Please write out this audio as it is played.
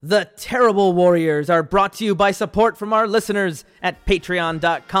The Terrible Warriors are brought to you by support from our listeners at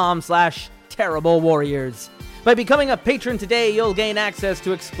patreon.com/Terrible Warriors. By becoming a patron today, you'll gain access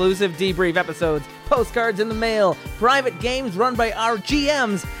to exclusive debrief episodes, postcards in the mail, private games run by our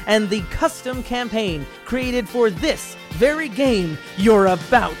GMs, and the custom campaign created for this very game you're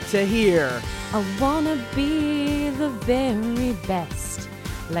about to hear. I wanna be the very best,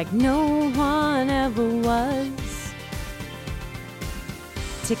 like no one ever was.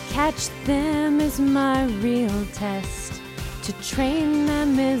 To catch them is my real test. To train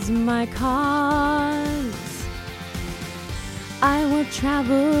them is my cause. I will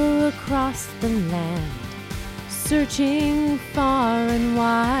travel across the land, searching far and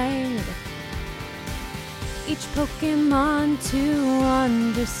wide. Each Pokemon to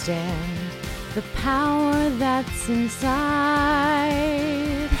understand the power that's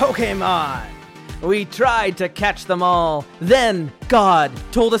inside. Pokemon! We tried to catch them all. Then God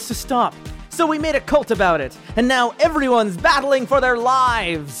told us to stop. So we made a cult about it. And now everyone's battling for their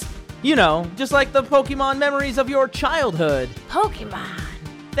lives. You know, just like the Pokemon memories of your childhood. Pokemon!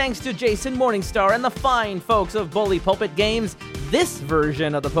 Thanks to Jason Morningstar and the fine folks of Bully Pulpit Games, this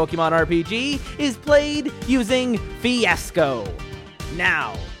version of the Pokemon RPG is played using Fiasco.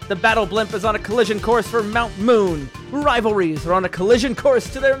 Now, the Battle Blimp is on a collision course for Mount Moon. Rivalries are on a collision course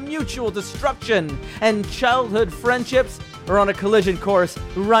to their mutual destruction. And childhood friendships are on a collision course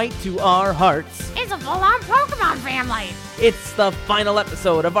right to our hearts. It's a full-on Pokemon family! It's the final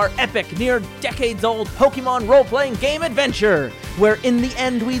episode of our epic, near-decades-old Pokemon role-playing game adventure, where in the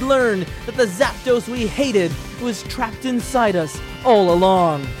end we learn that the Zapdos we hated was trapped inside us all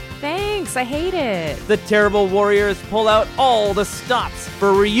along. Thanks, I hate it. The Terrible Warriors pull out all the stops for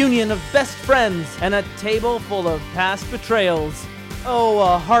a reunion of best friends and a table full of past betrayals. Oh,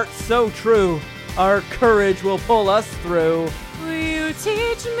 a heart so true, our courage will pull us through. Will you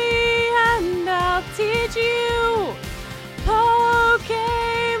teach me and I'll teach you Pokemon?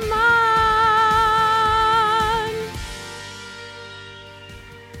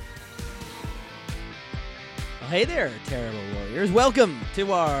 Hey there, Terrible Warriors. Welcome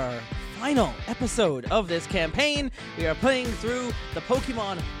to our final episode of this campaign. We are playing through the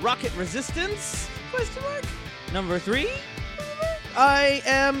Pokemon Rocket Resistance? Number 3? I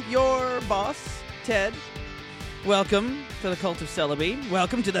am your boss, Ted. Welcome to the Cult of Celebi.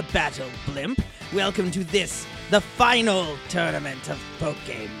 Welcome to the Battle Blimp. Welcome to this, the final tournament of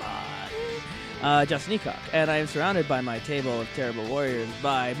Pokemon. Justin Eacock, and I am surrounded by my table of Terrible Warriors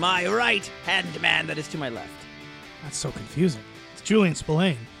by my right-hand man that is to my left. That's so confusing. It's Julian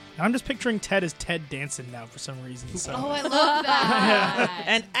Spillane. I'm just picturing Ted as Ted Danson now for some reason. So. Oh, I love that.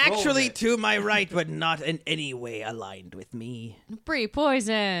 And actually to my right, but not in any way aligned with me. Bree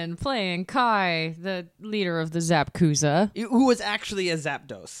Poison playing Kai, the leader of the Zapkuza, Who was actually a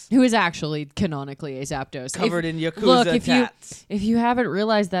Zapdos. who is actually canonically a Zapdos. Covered in Yakuza tats. If you haven't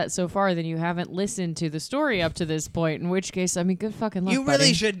realized that so far, then you haven't listened to the story up to this point, in which case, I mean, good fucking luck, You really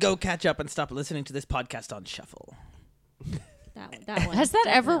buddy. should go catch up and stop listening to this podcast on shuffle. That one, Has that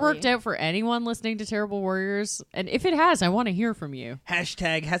ever definitely. worked out for anyone listening to Terrible Warriors? And if it has, I want to hear from you.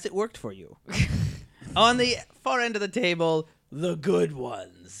 Hashtag has it worked for you? On the far end of the table, the good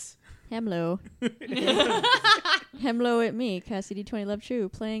ones. Hemlo. Hemlo at me, Cassidy 20 Love True,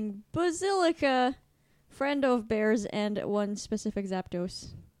 playing Basilica, friend of bears and one specific Zapdos.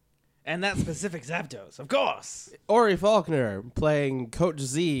 And that specific Zapdos, of course. Ori Faulkner playing Coach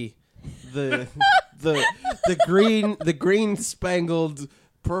Z, the green spangled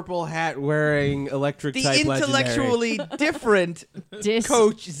purple hat wearing electric The type legendary. intellectually different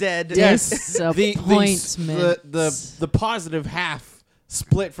Coach Zed. Yes, Disappointment. the positive half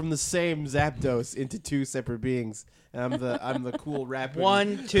split from the same Zapdos into two separate beings. And I'm the cool rapper.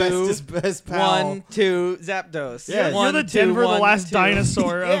 1, 2, best pal. 1, 2, Zapdos. Yeah, You're One, the two, Denver, the 1, last 2.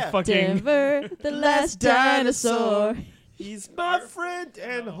 dinosaur Yeah. of fucking... Denver, the last dinosaur. He's my friend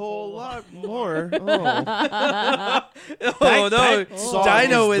and a whole lot more. Oh, Oh no, that song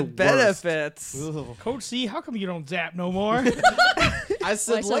Dino is the with benefits. Ugh. Coach C, how come you don't zap no more? I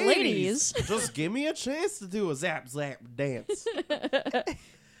said, Well, I said ladies, just give me a chance to do a zap dance.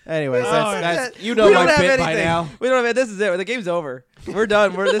 Anyways, that's you know We my don't have bit by anything. now. We don't have it. This is it. The game's over. We're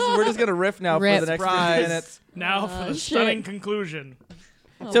done. We're just gonna riff now Rip. for the next 50 Surprise. minutes. Now for the shit. stunning conclusion.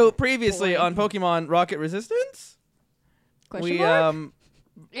 So previously boy. on Pokemon Rocket Resistance, Question we mark?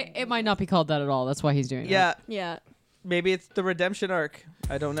 It might not be called that at all. That's why he's doing it. yeah, Yeah. maybe it's the redemption arc.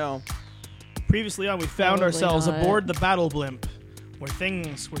 I don't know. Previously on, we found Probably ourselves not. aboard the Battle Blimp, where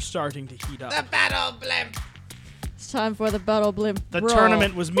things were starting to heat up. Battle Blimp. It's time for the Battle Blimp. The brawl.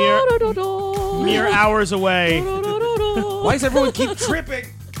 tournament was mere hours away. Why does everyone keep tripping?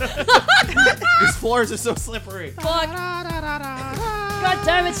 These floors are so slippery. Fuck. God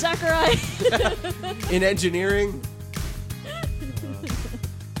damn it, Sakurai. In engineering,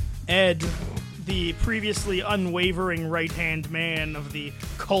 Ed, the previously unwavering right-hand man of the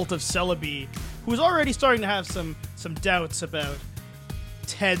cult of Celebi, who's already starting to have some doubts about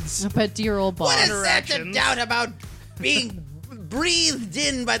Ted's But dear old boss. What is such a interactions. doubt about being breathed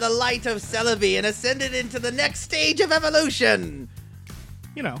in by the light of Celebi and ascended into the next stage of evolution?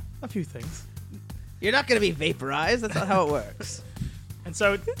 You know, a few things. You're not going to be vaporized. That's not how it works. And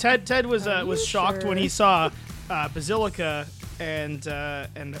so Ted was shocked when he saw Basilica and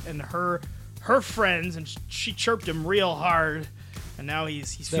her friends, and she chirped him real hard, and now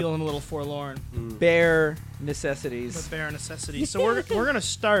he's feeling a little forlorn. Bare necessities. The bare necessity. So we're gonna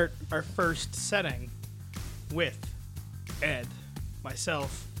start our first setting with Ed,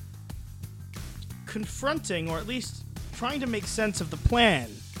 myself, confronting, or at least trying to make sense of the plan.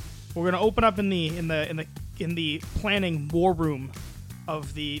 We're gonna open up in the planning war room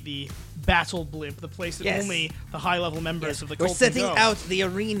of the battle blimp, the place that Yes. only the high level members of the We're cult can setting go. out the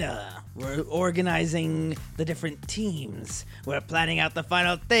arena. We're organizing the different teams. We're planning out the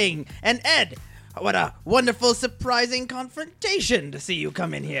final thing. And Ed, what a wonderful, surprising confrontation to see you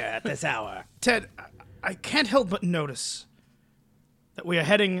come in here at this hour. Ted, I can't help but notice that we are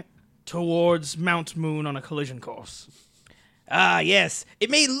heading towards Mount Moon on a collision course. Ah, yes. It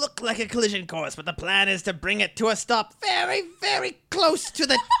may look like a collision course, but the plan is to bring it to a stop very, very close to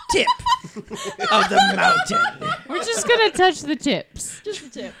the tip of the mountain. We're just gonna touch the tips.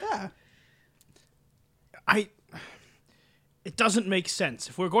 Just the tip. It doesn't make sense.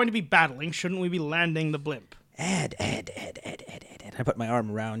 If we're going to be battling, shouldn't we be landing the blimp? Ed. I put my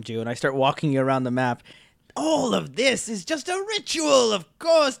arm around you and I start walking you around the map. All of this is just a ritual, of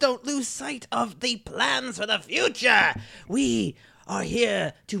course. Don't lose sight of the plans for the future. We are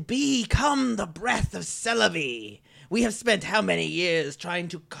here to become the breath of Celebi. We have spent how many years trying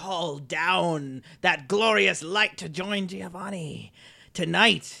to call down that glorious light to join Giovanni.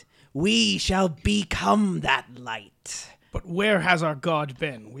 Tonight, we shall become that light. But where has our god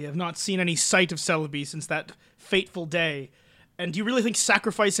been? We have not seen any sight of Celebi since that fateful day. And do you really think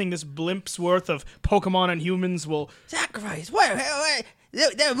sacrificing this blimp's worth of Pokemon and humans will... Sacrifice? Where?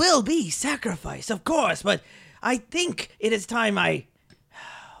 There will be sacrifice, of course, but I think it is time I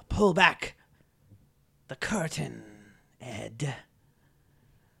pull back the curtain, Ed.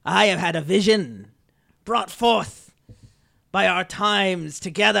 I have had a vision brought forth by our times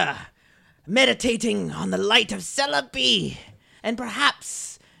together, meditating on the light of Celebi, and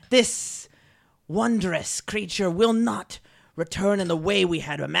perhaps this wondrous creature will not return in the way we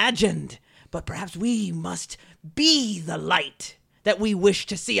had imagined, but perhaps we must be the light that we wish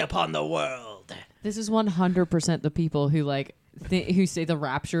to see upon the world. This is 100% the people who who say the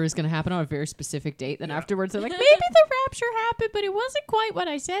rapture is going to happen on a very specific date. Then afterwards they're like, maybe the rapture happened, but it wasn't quite what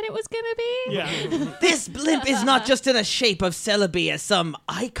I said it was going to be. Yeah. This blimp is not just in the shape of Celebi as some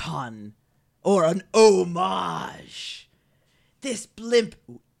icon or an homage. This blimp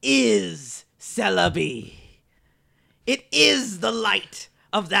is Celebi. It is the light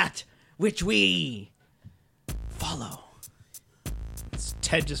of that which we follow.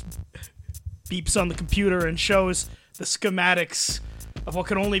 Ted just beeps on the computer and shows the schematics of what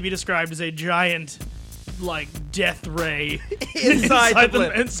can only be described as a giant, death ray Inside the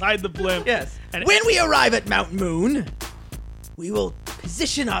blimp. Inside the blimp. Yes. And When we arrive at Mount Moon, we will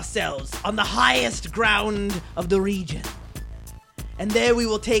position ourselves on the highest ground of the region. And there we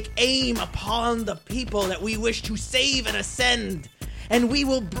will take aim upon the people that we wish to save and ascend. And we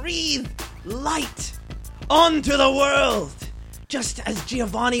will breathe light onto the world. Just as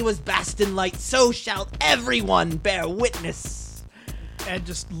Giovanni was bathed in light, so shall everyone bear witness. Ed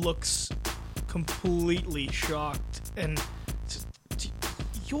just looks completely shocked and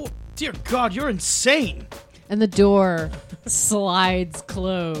dear God, you're insane. And the door slides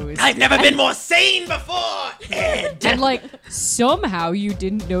closed. I've never been more sane before, Ed. And somehow you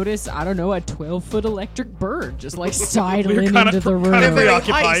didn't notice, I don't know, a 12-foot electric bird just sidling into the room. They're very high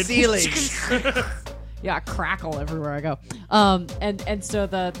Preoccupied. ceilings. Yeah, crackle everywhere I go. And so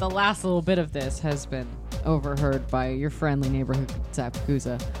the last little bit of this has been overheard by your friendly neighborhood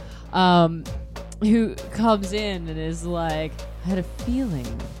Zapukuza, who comes in and is like, I had a feeling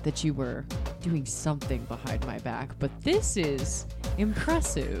that you were doing something behind my back, but this is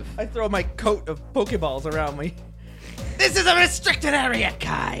impressive. I throw my coat of Pokeballs around me. This is a restricted area,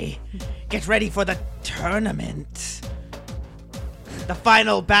 Kai. Get ready for the tournament. The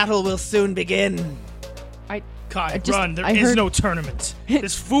final battle will soon begin. Kai, run. There is heard- no tournament.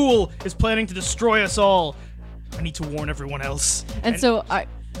 This fool is planning to destroy us all. I need to warn everyone else. And so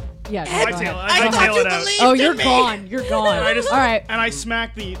Yeah. I go tail, ahead. I tail it out. Oh, you're gone. You're gone. And I just, All right. And I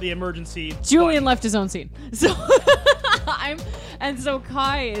smack the emergency. Julian left his own scene. So so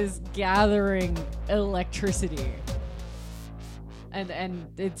Kai is gathering electricity. And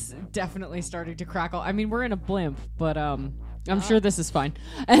it's definitely starting to crackle. I mean, we're in a blimp, but I'm sure this is fine.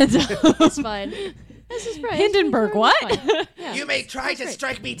 And It's fine. This is right. Hindenburg, what? Yeah. You may try to great.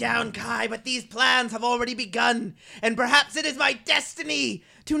 strike me down, Kai, but these plans have already begun, and perhaps it is my destiny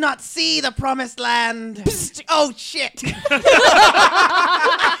to not see the promised land. Oh, shit.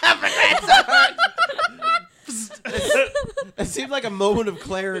 It seemed like a moment of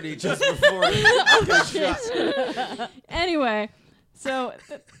clarity just before it got shot. Anyway, so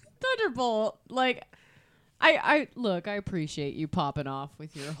Thunderbolt, like, I appreciate you popping off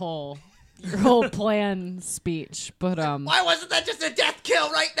with your whole plan speech, but Why wasn't that just a death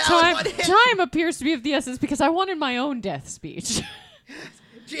kill right now? in one hit? time appears to be of the essence because I wanted my own death speech.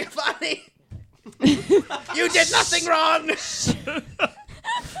 Giovanni, you did nothing wrong.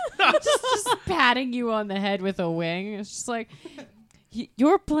 just patting you on the head with a wing. It's just like,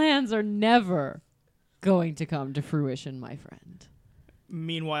 your plans are never going to come to fruition, my friend.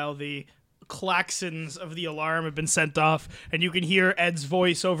 Meanwhile, the klaxons of the alarm have been sent off, and you can hear Ed's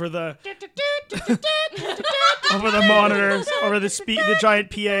voice over the over the monitors, over the giant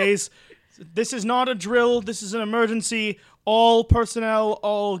PAs. This is not a drill. This is an emergency. All personnel,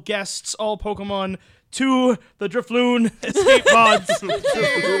 all guests, all Pokemon to the Drifloon escape pods.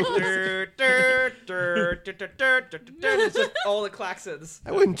 It's just all the klaxons.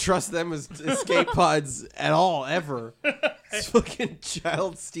 I wouldn't trust them as escape pods at all, ever. It's fucking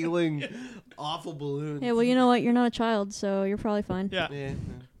child stealing awful balloons. Yeah, well, you know what? You're not a child, so you're probably fine. Yeah. Yeah.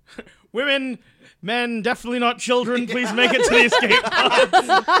 Women, men, definitely not children. Please make it to the escape pods.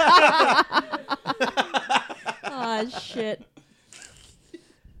 Ah, shit.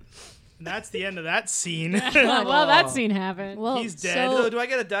 And that's the end of that scene. Well, that scene happened. Well, He's dead. So So, do I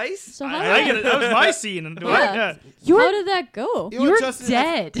get a dice? so how, I get it. That was my scene. Do I? Yeah. Yeah. how did that go? You know You're what, Justin?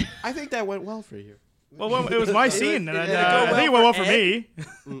 dead. I think that went well for you. Well, it was my scene, and did it go I think it went well well for for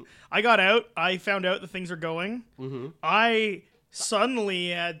me. I got out. I found out that things are going. I suddenly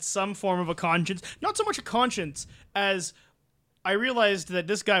had some form of a conscience. Not so much a conscience as I realized that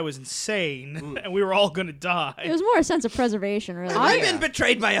this guy was insane, and we were all going to die. It was more a sense of preservation, really. I've been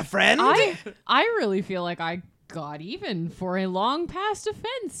betrayed by a friend. I really feel like I got even for a long past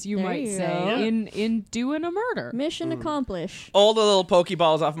offense, you There might you say, go. in doing a murder. Mission accomplished. All the little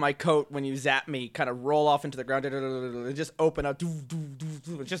Pokeballs off my coat when you zap me kind of roll off into the ground and just open up.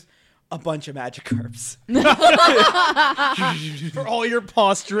 Just a bunch of Magikarps. For all your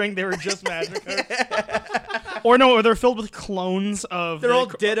posturing, they were just Magikarp. Or no, they're filled with clones of They're all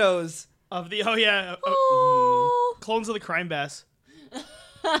dittos. of the Oh, clones of the Crime Bass.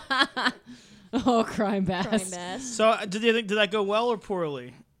 Oh, crime bass. crime bass. So, did that go well or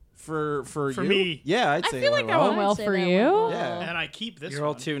poorly? For you? me. Yeah, I'd I say feel it like went that well. went well I'd say for that you. went well. Yeah. And I keep this You're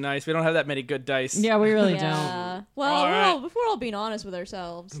all one. too nice. We don't have that many good dice. Yeah, we really don't. Yeah. Well, All right. if we're all being honest with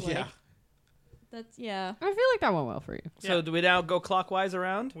ourselves. Like, Yeah. That's, yeah. I feel like that went well for you. So do we now go clockwise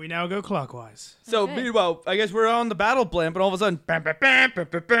around? We now go clockwise. So Okay. meanwhile, I guess we're on the battle blimp, and all of a sudden, That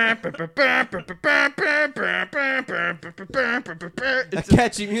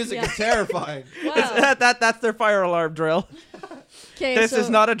catchy music Yeah. is terrifying. Wow. that's their fire alarm drill. Okay, This so, is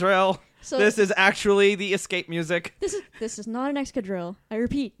not a drill. So This is actually the escape music. This is not an Excadrill. I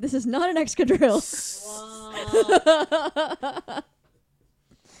repeat, this is not an Excadrill.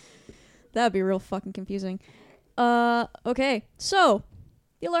 That'd be real fucking confusing. Okay, so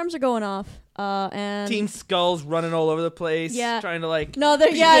the alarms are going off. And Team Skull's running all over the place, Yeah. trying to like. no, they're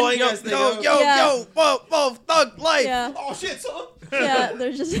yeah, boy. Yo, Yes, they yo, go. yo, Yeah. yo, whoa, thug life. yeah, Oh shit, son! yeah.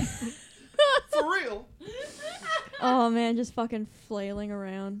 They're just For real? oh man, just fucking flailing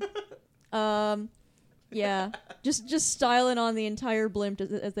around. Yeah, just styling on the entire blimp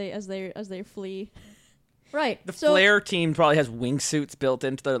as they flee. Right. The so, Flare team probably has wingsuits built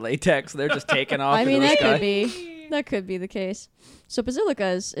into their latex. They're just taking off. I mean, into the that sky. could be. That could be the case. So Basilica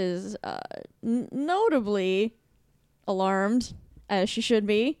is notably alarmed, as she should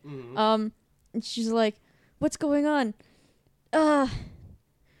be. And she's like, "What's going on?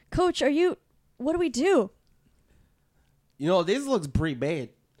 Coach, what do we do?" You know, this looks pretty bad.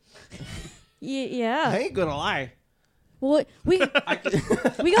 I Yeah. ain't gonna lie. Well, we I gotta,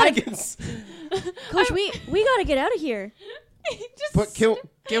 can Coach. We gotta get out of here. Just but can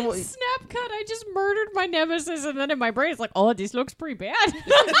we, snap cut. I just murdered my nemesis, and then in my brain, it's like, oh, this looks pretty bad.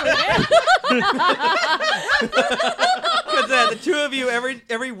 Because the two of you,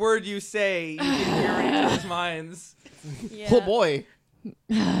 every word you say, you can hear in each other's minds. Yeah. oh boy.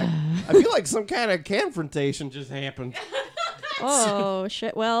 I feel like some kind of confrontation just happened. Oh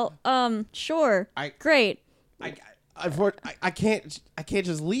shit. Well, sure. I- Great. I can't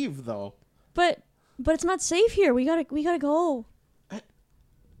just leave though. But it's not safe here. We gotta go.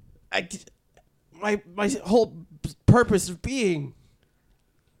 My whole purpose of being.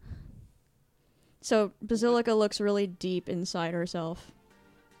 So Basilica looks really deep inside herself.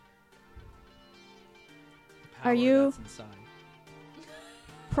 Are you- That's inside.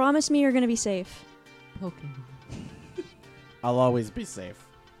 Promise me you're gonna be safe. Pokemon. I'll always be safe.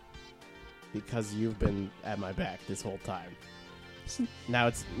 Because you've been at my back this whole time. Now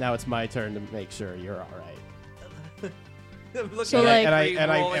it's my turn to make sure you're all right. So,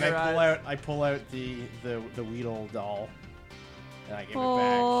 And like- I pull out the Weedle doll, and I give it back.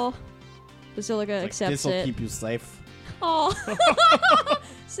 Oh, Basilica Like, accepts this'll it. keep you safe. Oh,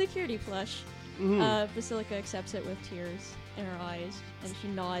 security plush. Mhm. Basilica accepts it with tears in her eyes, and she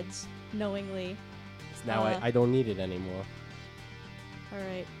nods knowingly. Now I don't need it anymore. All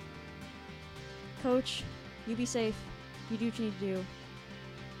right, Coach, you be safe. You do what you need to do.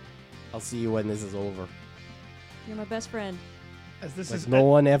 I'll see you when this is over. You're my best friend. As this Like is no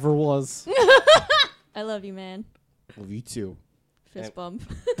one ever was. I love you, man. Love you too. Fist bump.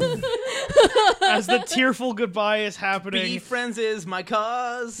 as the tearful goodbye is Be happening, friends is my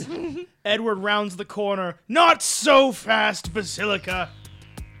cause. Edward rounds the corner. Not so fast, Basilica.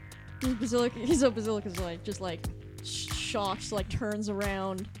 Basilica's like shocked, like turns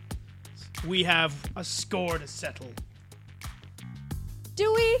around. We have a score to settle.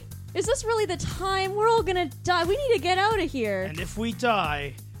 Do we? Is this really the time? We're all gonna die. We need to get out of here. And if we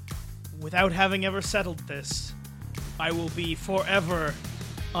die, without having ever settled this, I will be forever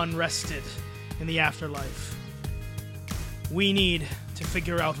unrested in the afterlife. We need to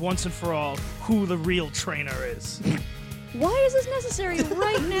figure out once and for all who the real trainer is. Why is this necessary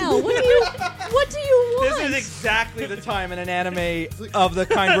right now? What do you want? This is exactly the time in an anime of the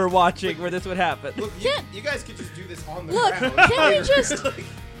kind we're watching where this would happen. Look, Can't- you guys could just do this on the Look, ground. can't we just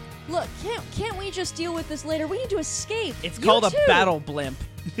look? Can't we just deal with this later? We need to escape. It's You called too. a battle blimp.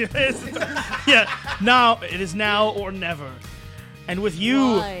 Yeah, now it is now or never. And with you,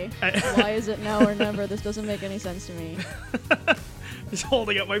 Why? Why is it now or never? This doesn't make any sense to me. just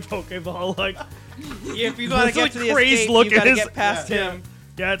holding up my Pokeball like, If you gotta This, get like, to the crazed escape, look you gotta at his- get past Yeah. him.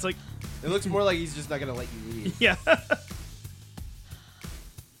 yeah, it's like, It looks more like he's just not gonna let you leave. yeah.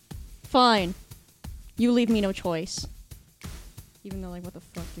 Fine. You leave me no choice. Even though, like, what the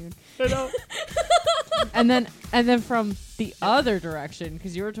fuck, dude? I know. And then from the other direction,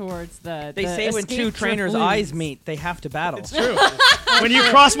 because you were towards the. They the say when escape two drift trainers' loons. eyes meet, they have to battle. It's true. When you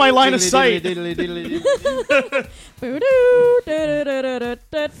cross my line of sight, From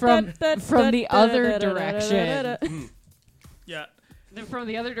the other direction. yeah. Then from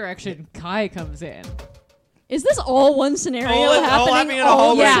the other direction, Kai comes in. Is this all one scenario All- all happening happening in a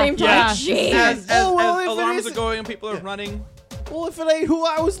all at the hallway. same time? Yeah. Jeez. As Oh, well, if it alarms is- are going and people are running. Well, if it ain't who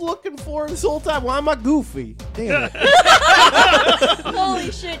I was looking for this whole time, why am I goofy? Damn it. Holy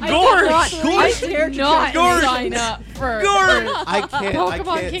shit. Gorge! I did not Gorge! sign up for I can't.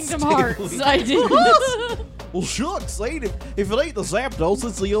 Pokemon Kingdom Hearts. I didn't. Well, shucks, ain't it? If it ain't the Zapdos,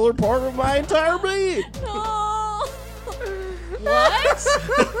 it's the other part of my entire being. No. What?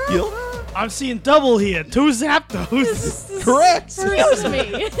 Yep. I'm seeing double here. 2 Zapdos. Correct. Excuse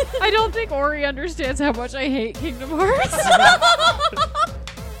me. I don't think Ori understands how much I hate Kingdom Hearts.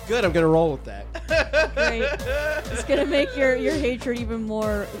 Good, I'm gonna roll with that. Great. It's gonna make your hatred even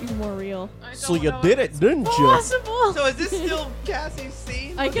more real. So you did it, didn't you? Possible. So is this still Cassie's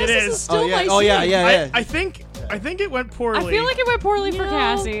scene? I guess It this is. is still Oh yeah. my Oh yeah. scene. Yeah. I think it went poorly. I feel like it went poorly You for know,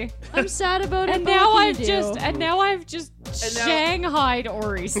 Cassie. I'm sad about it. And but now what I've can you do? just And now- Shanghaied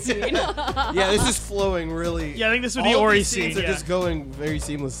Ori's scene. Yeah. This is flowing really. Yeah, I think this would be All Ori these scene. scenes are Yeah. just going very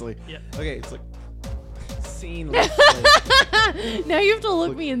seamlessly. Yeah. Okay, it's like. Scene. Now you have to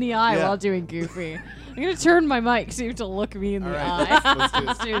look me in the eye Yeah. while doing Goofy. I'm gonna turn my mic so you have to look me in the All eye. right, let's do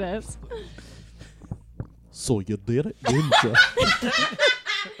Let's do this. So you did it, didn't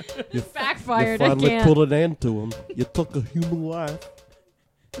you? Backfired again. an end to him. You took a human life.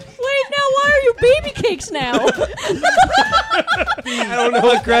 Wait, now why are you baby cakes now? I don't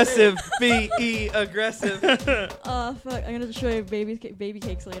know. Aggressive. B-E. Aggressive. Fuck. I'm gonna show you baby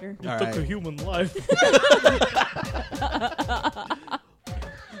cakes later. You All took right. a human life.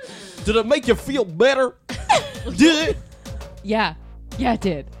 Did it make you feel better? Did it? Yeah. Yeah, it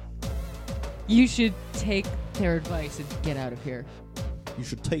did. You should take their advice and get out of here. You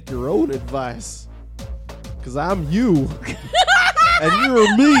should take your own advice. Cause I'm you. And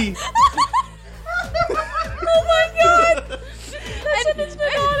you're me. Oh my god! That's an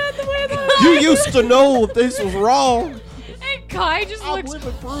You used to know this was wrong. And Kai just I'm looks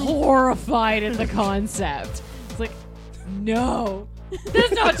living proof. horrified at the concept. It's like, no,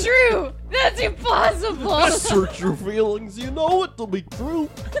 that's not true. That's impossible. Search your feelings. You know it to be true.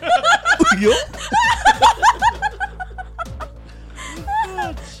 Yup.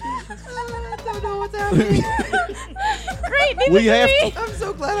 I don't know what's happening. Great, neither We do have we. I'm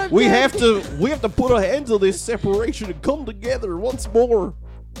so glad I'm We dead. have to put an end to this separation and come together once more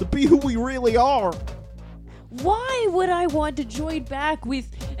to be who we really are. Why would I want to join back with,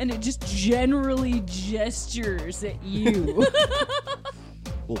 and it just generally gestures at you?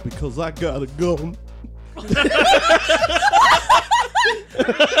 Well, because I got a gun.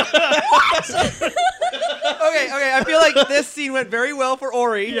 Okay, I feel like this scene went very well for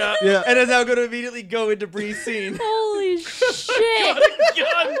Ori. Yeah. Yeah. And is now going to immediately go into Bree's scene. Holy shit!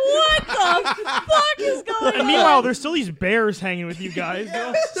 God. What the fuck is going And on? meanwhile, there's still these bears hanging with you guys.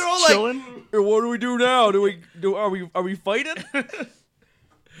 They're all like, chilling. what do we do now? Are we fighting?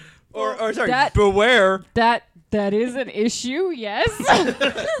 or sorry, that- beware. that is an issue, yes.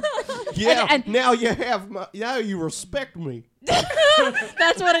 Yeah. And- now you have now you respect me.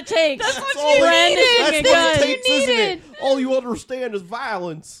 That's what it takes. That's what all you it- needed. That's You what it needed. takes, isn't it? All you understand is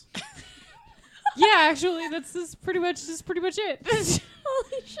violence. Yeah, actually, that's pretty much it.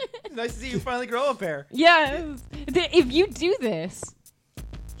 Holy shit! Nice to see you finally grow up, Bear. Yeah, if you do this,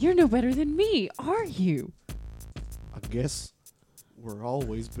 you're no better than me, are you? I guess we're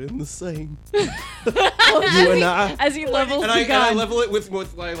always been the same. You and I. as he levels And the I gun. level it with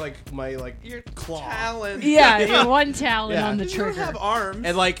my Your claw. talent. Yeah, your one talent Yeah. on the You don't trigger. have arms.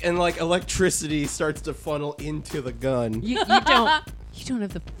 and like electricity starts to funnel into the gun. You don't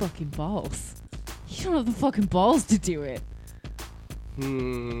have the fucking balls. You don't have the fucking balls to do it.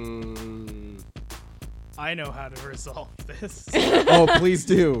 I know how to resolve this. Oh, please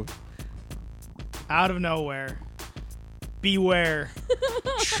do. Out of nowhere, beware,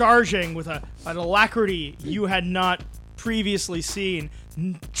 charging with an alacrity you had not previously seen,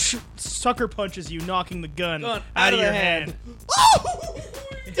 sucker punches you, knocking the gun out of your hand.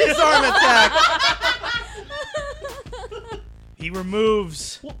 Disarm attack. He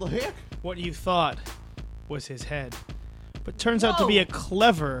removes What the heck? what you thought was his head, but turns out to be a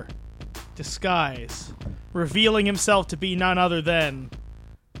clever disguise, revealing himself to be none other than...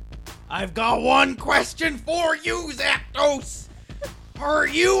 I've got one question for you, Zapdos. Are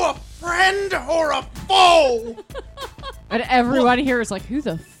you a friend or a foe? And everyone here is like, who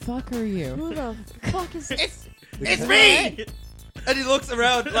the fuck are you? Who the fuck is this? It's me. And he looks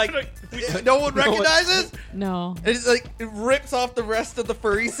around like no one recognizes. No. And it's like it rips off the rest of the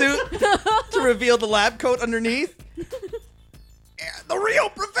furry suit to reveal the lab coat underneath. The real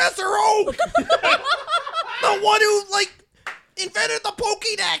Professor Oak, the one who invented the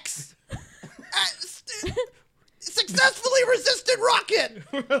Pokédex, successfully resisted Rocket.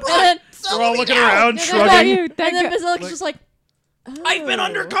 then- We're all looking around, Thank shrugging. you. And Thank then you. Basilica's just like, I've been "Oh."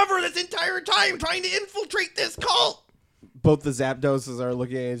 undercover this entire time trying to infiltrate this cult. Both the Zapdoses are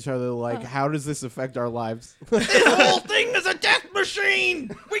looking at each other like, how does this affect our lives? This whole thing is a death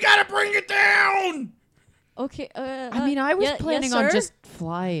machine. We gotta bring it down. Okay. I mean, I was yeah, planning yes, on sir? just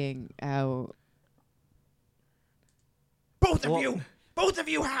flying out. Both of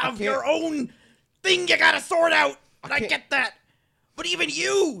you have your own thing you gotta sort out. And I get that. But even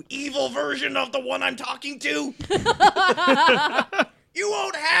you, evil version of the one I'm talking to, you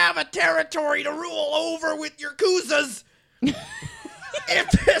won't have a territory to rule over with your Kuzas.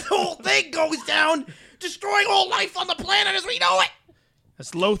 If this whole thing goes down, destroying all life on the planet as we know it.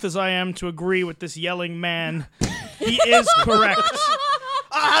 As loath as I am to agree with this yelling man, he is correct.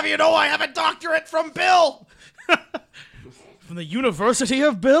 I'll have you know I have a doctorate from Bill. From the University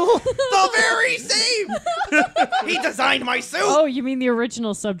of Bill? The very same. He designed my suit. Oh, you mean the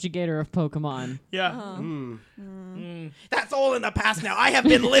original subjugator of Pokemon? Yeah. That's all in the past now. I have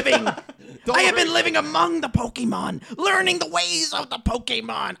been living. I have been living among the Pokemon, learning the ways of the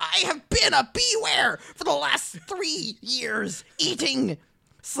Pokemon. I have been a Beware for the last 3 years, eating,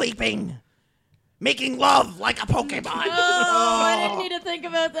 sleeping, making love like a Pokemon. Oh, I didn't need to think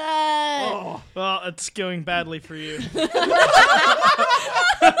about that. Well, it's going badly for you.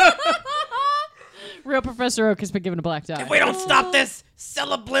 Real Professor Oak has been given a black dot. If we don't stop this,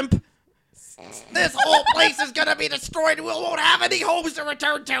 Celeblimp, this whole place is gonna be destroyed. We won't have any homes to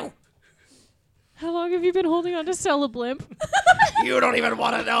return to. How long have you been holding on to Celeblimp? You don't even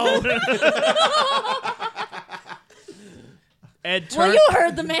want to know. Ed Well, turns. you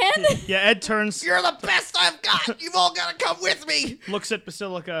heard the man. Yeah, Ed turns, You're the best I've got. You've all got to come with me. looks at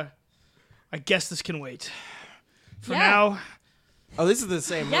Basilica. I guess this can wait. For Yeah. now, Oh, this is the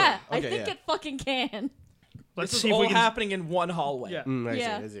same room. Yeah, I Okay, think yeah. it fucking can. Let's This is see if all we can. happening in one hallway. Yeah. I see,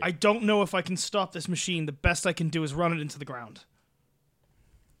 Yeah. I see. I don't know if I can stop this machine. The best I can do is run it into the ground.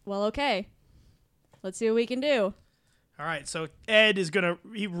 Well, okay. Let's see what we can do. All right, so Ed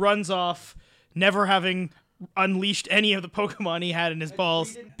he runs off, never having unleashed any of the Pokemon he had in his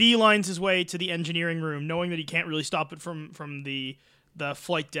balls, beelines his way to the engineering room, knowing that he can't really stop it from the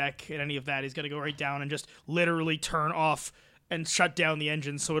flight deck and any of that. He's got to go right down and just literally turn off and shut down the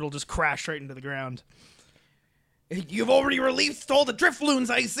engine so it'll just crash right into the ground. You've already released all the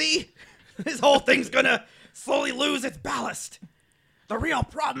Drifloons, I see. This whole thing's gonna slowly lose its ballast. The real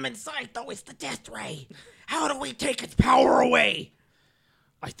problem inside, though, is the Death Ray. How do we take its power away?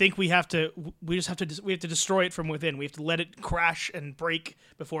 I think we have to destroy it from within. We have to let it crash and break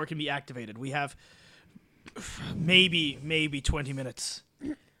before it can be activated. We have maybe 20 minutes.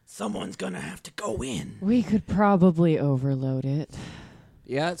 Someone's gonna have to go in. We could probably overload it.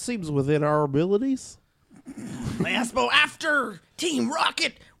 Yeah, it seems within our abilities. Lasmo, after Team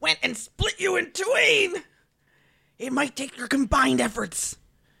Rocket went and split you in twain, it might take your combined efforts.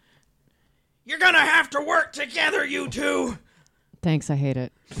 You're gonna have to work together, you two. Thanks, I hate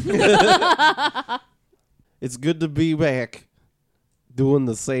it. It's good to be back, doing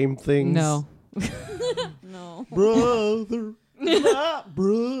the same things. No. No. Brother, my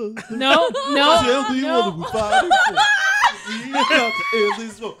brother. No, Tell me no. what we're fighting for. We got to end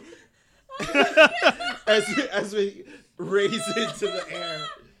this war. as we raise into the air.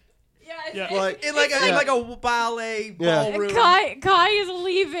 Yeah. Like, In like a ballet Yeah. ballroom. Kai is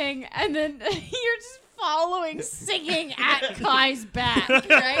leaving, and then you're just following, singing at Kai's back,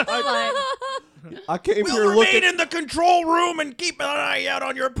 right? Like, I came We'll here remain looking. in the control room and keep an eye out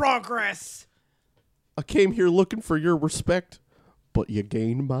on your progress. I came here looking for your respect, but you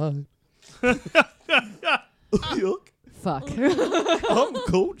gained mine. Yuck. fuck. I'm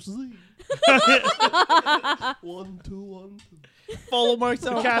Coach Z. 1, 2, 1, 2. Follow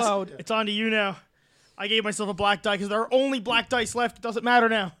myself Cass, out. it's on to you now. I gave myself a black die because there are only black dice left. It doesn't matter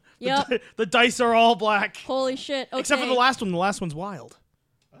now. Yep. The dice are all black. Holy shit. Okay. Except for the last one. The last one's wild.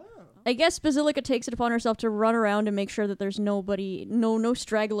 I guess Basilica takes it upon herself to run around and make sure that there's nobody, no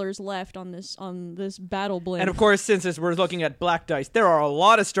stragglers left on this battle blimp. And of course, since we're looking at black dice, there are a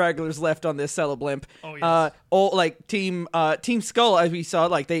lot of stragglers left on this Celeblimp. Oh, yes. All like Team Skull, as we saw,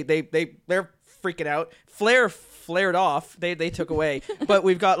 like they're freaking out. Flare flared off. They took away. But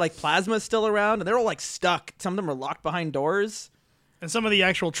we've got like Plasma still around, and they're all like stuck. Some of them are locked behind doors. And some of the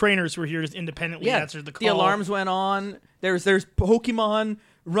actual trainers who were here just independently answered the call. The alarms went on. There's Pokemon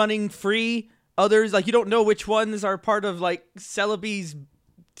running free. Others, like, you don't know which ones are part of like Celebi's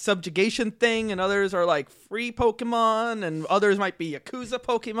subjugation thing, and others are like free Pokemon, and others might be Yakuza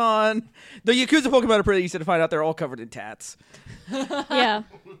Pokemon. The Yakuza Pokemon are pretty easy to find out. They're all covered in tats. yeah.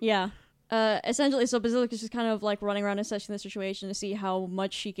 Essentially, so Basilica's just kind of like running around assessing the situation to see how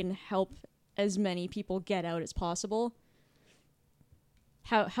much she can help as many people get out as possible.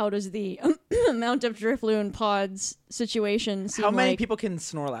 How does the amount of Drifloon pods situation seem How many like? people can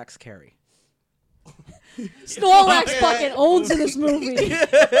Snorlax carry? Snorlax fucking owns in this movie. You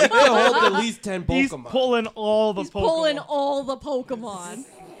can hold at least 10 Pokemon. He's pulling all the Pokemon. Pulling all the Pokemon.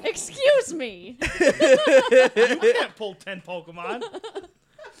 Excuse me. You can't pull 10 Pokemon.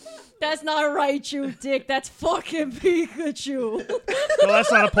 That's not right, you dick. That's fucking Pikachu. No,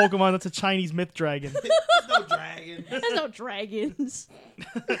 that's not a Pokemon. That's a Chinese myth dragon. no dragon. There's no dragons.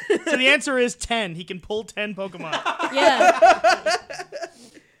 So the answer is 10. He can pull 10 Pokemon. Yeah.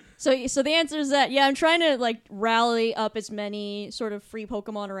 So the answer is that, yeah, I'm trying to like rally up as many sort of free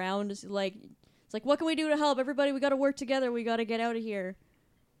Pokemon around. It's like what can we do to help everybody? We got to work together. We got to get out of here.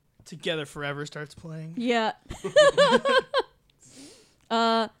 Together Forever starts playing. Yeah.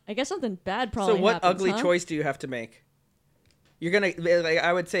 I guess something bad probably So what happens, ugly huh? choice do you have to make? You're gonna, like,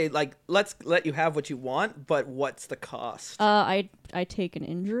 I would say, like, let's let you have what you want, but what's the cost? I take an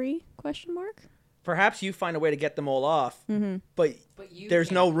injury? Question mark. Perhaps you find a way to get them all off, but there's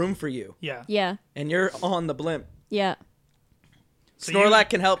no room for you, Yeah. Yeah. and you're on the blimp. Yeah. So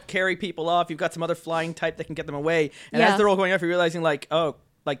Snorlax can help carry people off. You've got some other flying type that can get them away. And Yeah. as they're all going off, you're realizing, like, oh,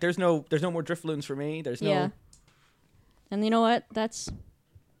 like there's no more Drifloons for me. There's no. Yeah. And you know what? If that's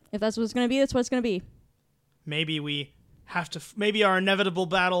what it's gonna be, that's what it's gonna be. Maybe we have to. Maybe our inevitable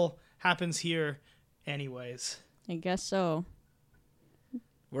battle happens here, anyways. I guess so.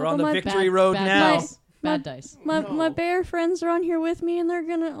 We're How on the about my victory bad- road bad now. dice. Bad dice. My bear friends are on here with me, and they're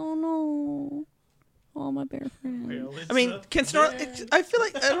gonna. Oh no! All my bear friends. I mean, can Snorlax? I feel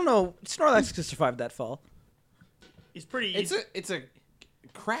like I don't know. Snorlax could survive that fall. he's pretty. It's a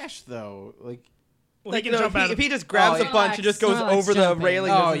crash though. Like Well, Like, he can jump out if of he just grabs Oh, a bunch and just goes Snorlax over the jumping.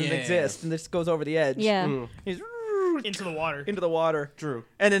 railing, Oh, doesn't yeah, exist, and just goes over the edge. Yeah. He's into the water. into the water. True.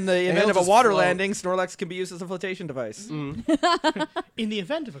 And in the he'll event of a just water float. landing, Snorlax can be used as a flotation device. In the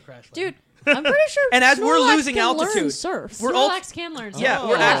event of a crash Dude, landing. I'm pretty sure. And as we're Snorlax losing can learn altitude, surf. we're all- Snorlax can learn. Yeah, surf.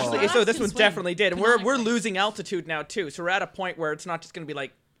 we're Yeah. actually Snorlax so this can one swim definitely did, and we're canonically. losing altitude now too. So we're at a point where it's not just going to be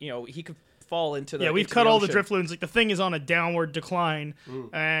like he could fall into the Yeah, we've into cut all the ocean. Drifloons. Like the thing is on a downward decline,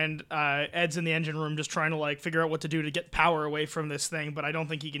 and Ed's in the engine room just trying to like figure out what to do to get power away from this thing. But I don't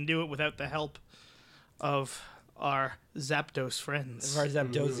think he can do it without the help of our Zapdos friends. Of our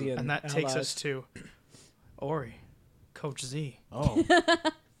Zapdosian And that takes allies. us to Ori, Coach Z. Oh.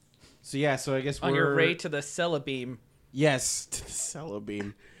 So yeah, so I guess on we're your way to the Celebeam. yes to the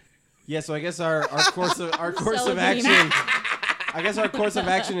Celebeam. Yeah, so I guess our course of Celebeam. action. I guess our course of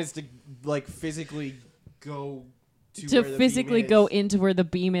action is to like physically go to To where the physically beam go is. into where the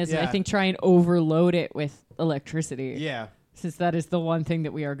beam is, and I Yeah. think try and overload it with electricity. Yeah, Since that is the one thing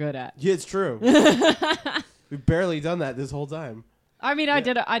that we are good at. yeah, it's true. We've barely done that this whole time. I mean, I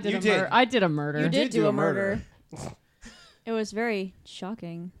did a You did. murder. I did a murder. You did do do a a murder. murder. It was very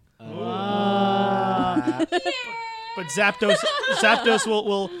shocking. But Zapdos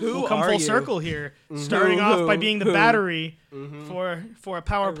will come are full you? circle here, starting Who, off by who, being the who? battery for a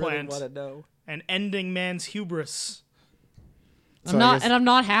power I really plant want to know. and ending man's hubris. So I guess- I'm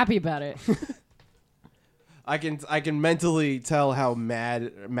not happy about it. I can mentally tell how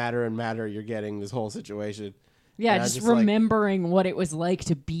madder you're getting this whole situation. Yeah, And I just just, like- remembering what it was like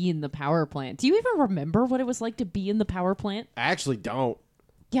to be in the power plant. Do you even remember what it was like to be in the power plant? I actually don't.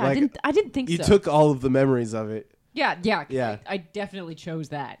 Yeah, Like, I didn't think You so. took all of the memories of it. Yeah. Yeah. I definitely chose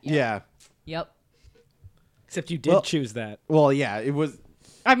that. Yeah. Yep. Except you did Well- choose that. Well, yeah, it was.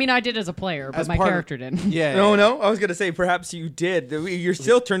 I mean, I did as a player, but As my part of- character didn't. Yeah. No. I was gonna say perhaps you did. You're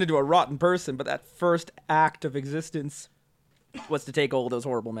still turned into a rotten person, but that first act of existence was to take all those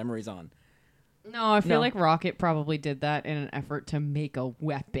horrible memories on. No, I feel No. like Rocket probably did that in an effort to make a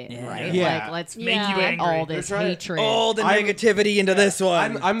weapon, Yeah. right? Yeah. Like, let's Make you get angry. all They're this trying to- hatred. All the I'm- negativity into this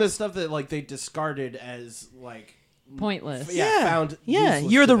one. I'm the stuff that like they discarded as like Pointless. found yeah.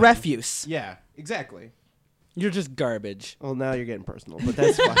 useless You're to the them. refuse. Yeah, exactly. You're just garbage. Well, now you're getting personal, but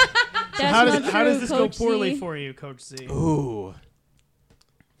that's fine. So how does not how does true, this Coach go poorly Z. for you, Coach Z? Ooh.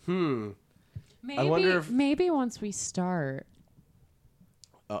 Maybe, wonder if- maybe once we start.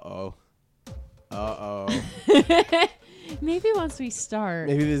 Uh oh. Maybe once we start.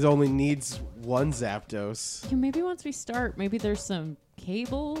 Maybe this only needs one Zapdos. Yeah, maybe once we start, maybe there's some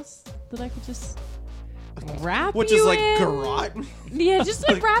cables that I could just wrap Which you is like in. garrote. Yeah, just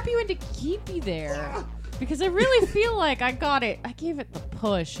like wrap you in to keep you there. Because I really feel like I got it. I gave it the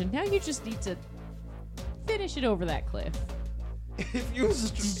push, and now you just need to finish it over that cliff.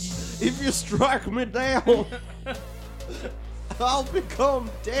 if you strike me down, I'll become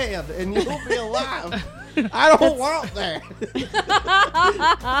dead and you'll be alive. I don't want that.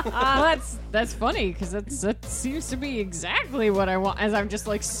 Well, that's funny because that seems to be exactly what I want. As I'm just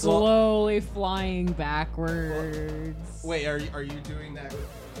like slowly flying backwards. Wait, are you doing that?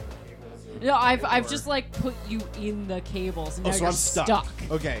 No, I've just like put you in the cables, and now so you're I'm stuck.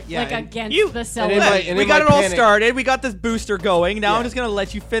 Okay, yeah. like and- against the cell. and in my- Look, and we in got my it all panic- started. We got this booster going. Now I'm Yeah. just gonna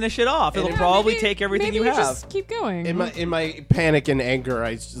let you finish it off. It'll Yeah, probably maybe- take everything maybe you have. Just keep going. in my panic and anger,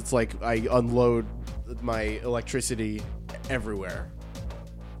 it's like I unload my electricity everywhere.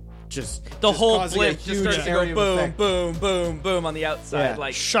 Just whole causing a blimp just huge starts to area go of boom, effect. boom, boom, boom on the outside. Yeah.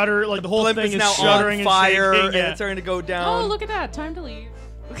 Like Shudder, like the whole blimp thing is is now shuddering on fire, and and shaking. Yeah. it's starting to go oh, down. look at that! Time to leave.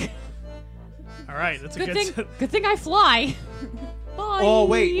 All right, that's a Good good. thing. Good thing I fly. Bye. Oh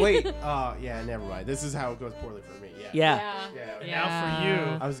wait. Yeah, never mind. This is how it goes poorly for me. Yeah. Yeah. Yeah. Now for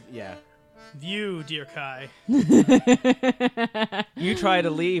you. I was You, dear Kai. You try to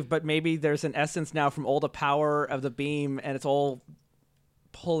leave, but maybe there's an essence now from all the power of the beam, and it's all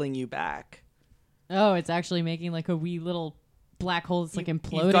pulling you back. Oh, it's actually making like a wee little black hole that's like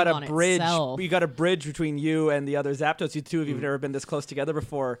imploding You've got on a bridge. itself. You got a bridge between you and the other Zapdos. You two of you have never been this close together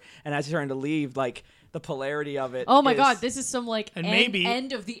before, and as you're trying to leave, like the polarity of it. Oh my is- god, this is some like And end, maybe-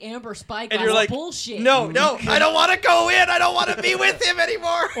 end of the Amber Spyglass And you're like, bullshit. No, I don't want to go in. I don't want to be with him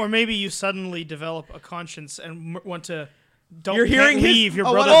anymore. Or maybe you suddenly develop a conscience and want to. Don't You're hearing his- leave your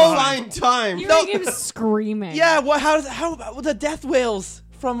Oh, brother what a behind. fine time. You're hearing him screaming. Yeah, what? How about the death wails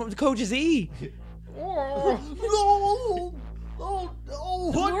from Coach Z?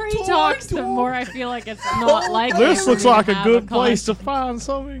 The more he talks, the more I feel like it's not like This him looks to like a have good place conscience. to find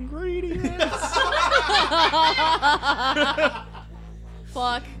some ingredients.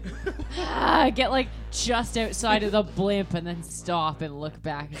 Fuck. Get like just outside of the blimp and then stop and look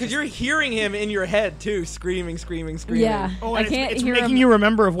back. Because you're hearing him in your head too, screaming. Yeah, Oh, I and can't it's hear making him you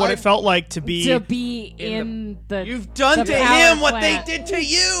remember of what it felt like to be. in the. You've done the to power him what they plant. did to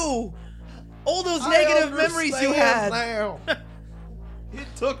you. All those I negative memories you understand had. now. It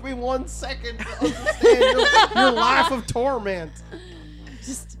took me 1 second to understand your life of torment.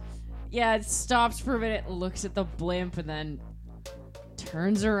 Just it stops for a minute, looks at the blimp, and then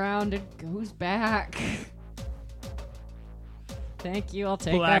turns around and goes back. Thank you. I'll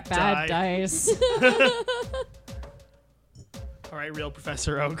take Black that bad die. dice. All right, real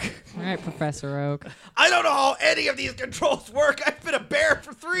Professor Oak. All right, Professor Oak. I don't know how any of these controls work. I've been a bear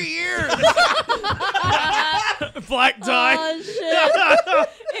for 3 years. Black die. Oh shit!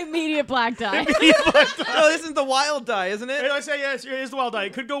 Immediate black die. No, this is the wild die, isn't And it? I say yes, it is the wild die.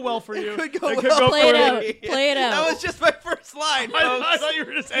 It could go well for you. It could go It well. Play it out. poorly. Play it out. That was just my first line, I folks. thought you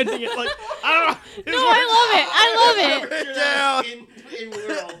were just ending it like I don't know. No, I love it. It down. In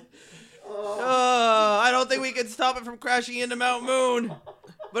world. I don't think we can stop it from crashing into Mount Moon.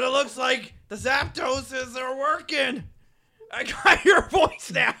 But it looks like the Zapdoses are working. I got your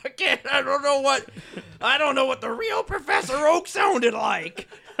voice now again. I don't know what the real Professor Oak sounded like.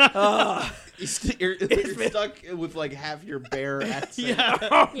 You're stuck with like half your bear accent.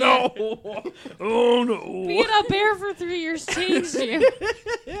 Oh no. Oh no. Being a bear for 3 years changed you.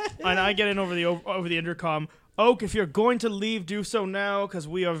 And I get in over the intercom. Oak, if you're going to leave, do so now, because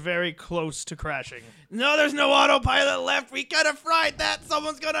we are very close to crashing. No, there's no autopilot left. We kind of fried that.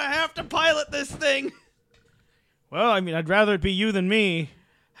 Someone's gonna have to pilot this thing. Well, I mean, I'd rather it be you than me.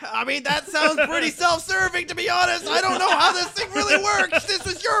 I mean, that sounds pretty self-serving, to be honest. I don't know how this thing really works. This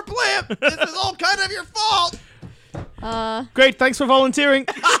was your blimp. This is all kind of your fault. Great, thanks for volunteering.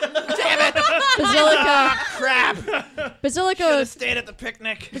 Damn it. Basilica. Crap. Should Basilica. have stayed at the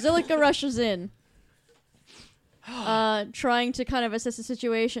picnic. Basilica rushes in, trying to kind of assess the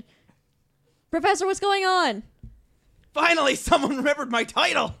situation. Professor, what's going on? Finally, someone remembered my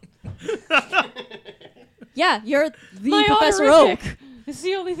title. Yeah, you're the My Professor Oak. honorific. It's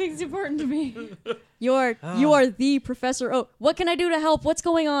the only thing that's important to me. You are the Professor Oak. What can I do to help? What's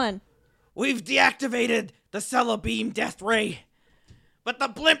going on? We've deactivated the Celebeam Death Ray. But the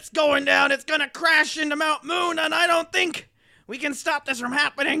blimp's going down. It's gonna crash into Mount Moon, and I don't think we can stop this from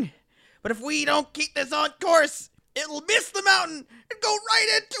happening. But if we don't keep this on course, it'll miss the mountain and go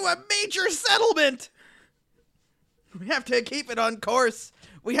right into a major settlement. We have to keep it on course.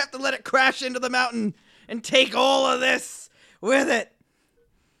 We have to let it crash into the mountain and take all of this with it.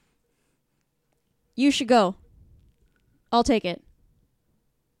 You should go. I'll take it.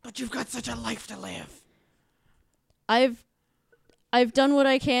 But you've got such a life to live. I've done what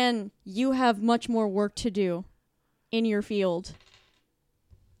I can. You have much more work to do in your field.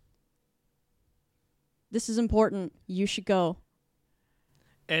 This is important. You should go.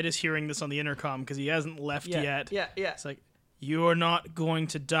 Ed is hearing this on the intercom because he hasn't left yet. Yeah. It's like, you're not going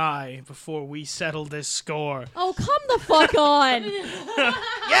to die before we settle this score. Oh, come the fuck on.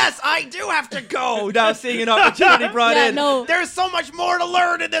 Yes, I do have to go. Now seeing an opportunity brought Yeah, in. no. There's so much more to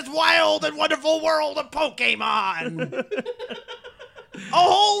learn in this wild and wonderful world of Pokemon. A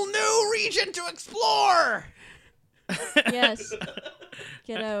whole new region to explore. Yes.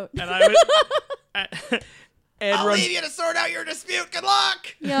 Get out. And I would, Ed I'll runs, leave you to sort out your dispute. Good luck.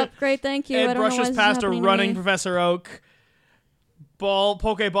 Yep, great, thank you. I Ed don't know why brushes this is past a happening to running me. Professor Oak.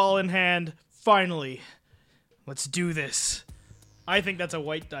 Pokeball in hand. Finally. Let's do this. I think that's a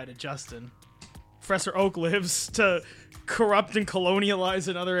white die to Justin. Professor Oak lives to corrupt and colonialize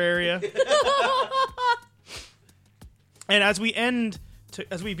another area. And as we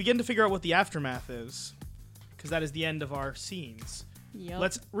begin to figure out what the aftermath is, because that is the end of our scenes, Yep.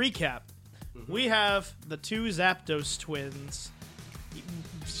 let's recap. We have the two Zapdos twins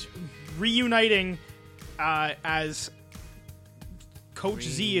reuniting as Coach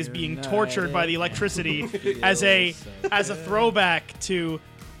Z is being tortured by the electricity as a throwback to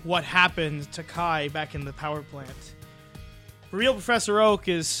what happened to Kai back in the power plant. Real Professor Oak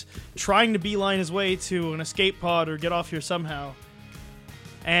is trying to beeline his way to an escape pod or get off here somehow.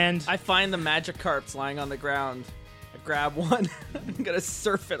 And I find the Magikarps lying on the ground. I grab one. I'm gonna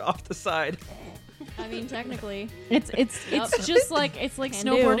surf it off the side. I mean, technically. It's just like it's like Can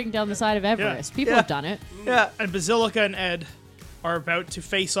do. snowboarding down the side of Everest. People Yeah. have done it. Yeah. and Basilica and Ed are about to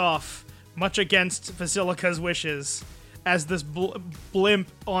face off, much against Basilica's wishes, as this blimp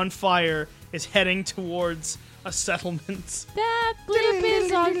on fire is heading towards a settlement. That blimp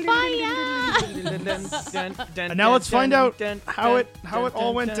is on fire. And now let's find out how it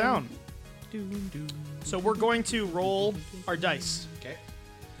all went down. So we're going to roll our dice. Okay.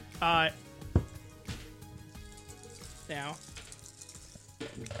 now.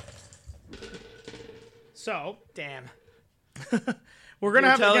 So Damn. we're You gonna were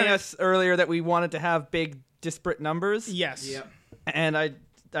have telling again, us earlier that we wanted to have big disparate numbers. Yes. And I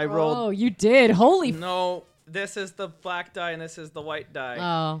rolled. Oh, you did. Holy. No, this is the black die and this is the white die.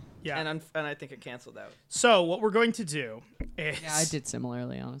 Oh, Yeah. And I think it canceled out. So what we're going to do is yeah, I did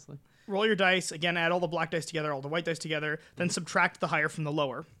similarly, honestly. roll your dice again. Add all the black dice together, all the white dice together. Then subtract the higher from the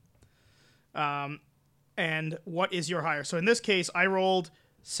lower. And what is your higher? So in this case, I rolled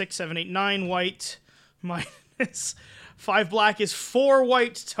 6, 7, 8, 9 white minus 5 black is 4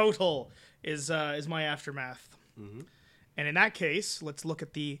 white total. Is my aftermath. And in that case, let's look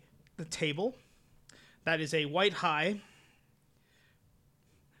at the table. That is a white high.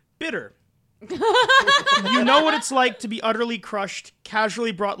 Bitter. You know what it's like to be utterly crushed,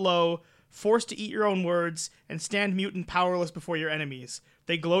 casually brought low, forced to eat your own words, and stand mute and powerless before your enemies.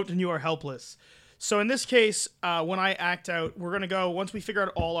 They gloat and you are helpless. So in this case, when I act out, we're going to go, once we figure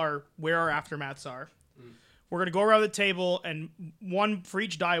out where our aftermaths are, we're going to go around the table, and one for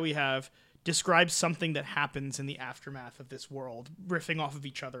each die we have describes something that happens in the aftermath of this world, riffing off of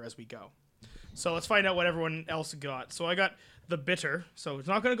each other as we go. So let's find out what everyone else got. So I got the bitter, so it's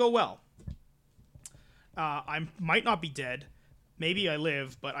not going to go well. I might not be dead. Maybe I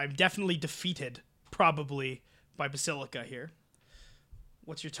live, but I'm definitely defeated, probably, by Basilica here.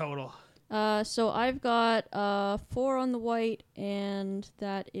 What's your total? So I've got 4 on the white, and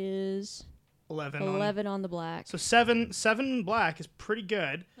that is 11 on the black. So 7 black is pretty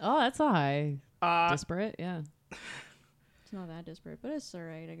good. Oh, that's a high. Uh, Disparate, yeah. It's not that disparate, but it's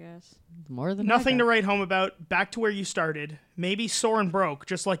alright, I guess. More than Nothing I to got. write home about. Back to where you started. Maybe sore and broke,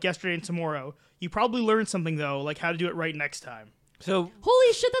 just like yesterday and tomorrow. You probably learned something, though, like how to do it right next time. So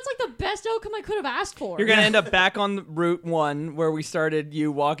Holy shit, that's like the best outcome I could have asked for. you're gonna end up back on Route 1 where we started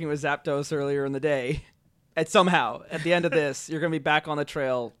you walking with Zapdos earlier in the day. And somehow, at the end of this, you're gonna be back on the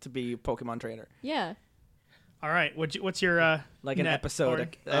trail to be Pokemon trainer. Yeah. All right, what's your Like an net,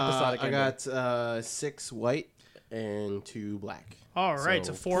 episodic I ending. got 6 white and 2 black. All right,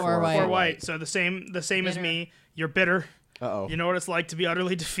 so So four four white. white. So the same as Bitter. me. You're bitter. Uh-oh. You know what it's like to be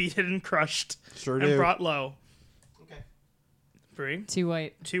utterly defeated and crushed Sure and do. brought low. Okay. 3, Too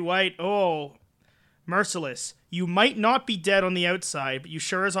white. 2 white. Oh, merciless. You might not be dead on the outside, but you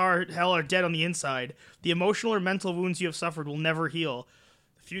sure as hell are dead on the inside. The emotional or mental wounds you have suffered will never heal.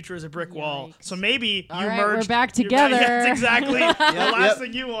 The future is a brick wall. Yikes. So maybe All you right, merged. we're back you're back- together. Yes, exactly. The last yep.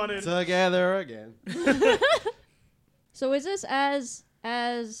 thing you wanted. Together again. So is this as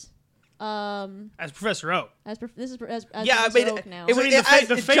As Professor Oak. this is as Yeah, I Professor mean, Oak now. it was So the fa- as-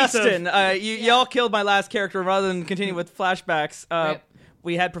 the face Justin. of- Y'all killed my last character rather than continue with flashbacks. Right.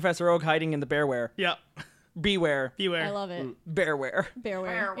 We had Professor Oak hiding in the bearware. Yeah. Beware, Beware. I love it. bearware.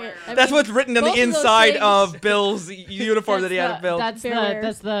 Bearware. Yeah, I That's mean, what's written on both the of those inside things- of Bill's uniform that he had at Bill. That's Bearware.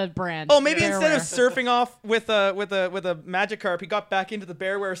 that's the brand. Oh, maybe instead of Bearware. surfing off with a Magikarp, he got back into the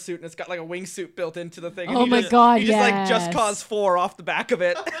bearware suit and it's got like a wingsuit built into the thing. And Oh he my just, God, He just like yes. just cause 4 off the back of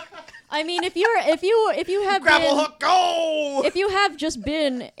it. I mean, if you have Grapple been, hook, go! if you have just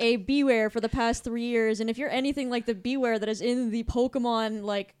been a Beware for the past 3 years, and if you're anything like the Beware that is in the Pokemon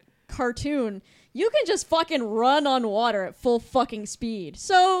like cartoon, you can just fucking run on water at full fucking speed.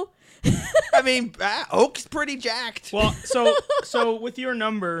 So I mean, Oak's pretty jacked. Well, so with your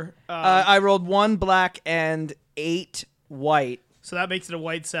number, I rolled 1 black and 8 white. so that makes it a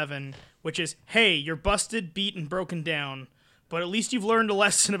white 7, which is, hey, you're busted, beat, and broken down, but at least you've learned a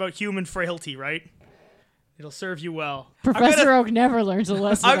lesson about human frailty, right? It'll serve you well. Professor gonna- Oak never learns a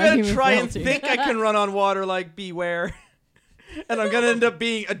lesson. I'm about gonna human try and frailty. think I can run on water like Beware. And I'm gonna end up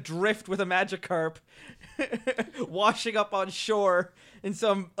being adrift with a Magikarp, washing up on shore in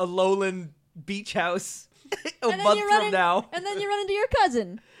a lowland beach house a and then month you run from now. and then you run into your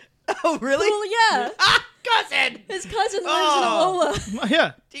cousin. Oh, really? Well, yeah, Ah, cousin! his cousin lives Oh. in Alola.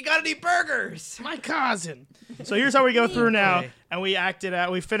 Yeah, You got any burgers? my cousin. So here's how we go through now, Okay. and we act it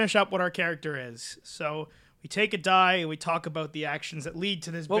out. We finish up what our character is. So we take a die and we talk about the actions that lead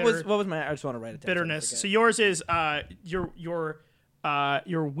to this What was my? I just want to write it down. bitterness. So I So forget. yours is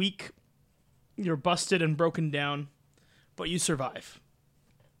you're weak, you're busted and broken down, but you survive.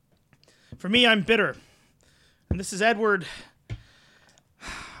 For me, I'm bitter, and this is Edward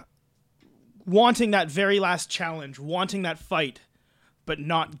wanting that very last challenge, wanting that fight, but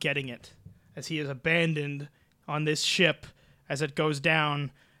not getting it, as he is abandoned on this ship as it goes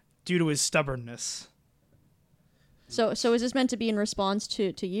down due to his stubbornness. So is this meant to be in response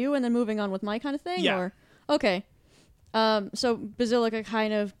to you, and then moving on with my kind of thing? Yeah. Or okay. So Basilica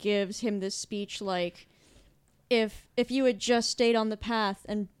kind of gives him this speech like, if you had just stayed on the path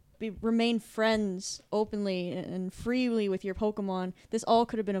and remain friends openly and freely with your Pokemon, this all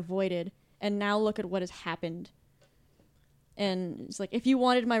could have been avoided. And now look at what has happened. And it's like, if you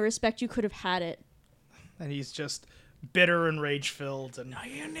wanted my respect, you could have had it. And he's just bitter and rage-filled and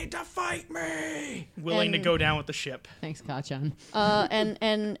You need to fight me. willing to And- go down with the ship. Thanks, Kachan.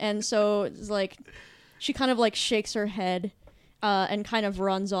 And so it's like, she kind of like shakes her head, and kind of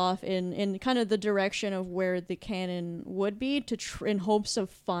runs off in kind of the direction of where the cannon would be in hopes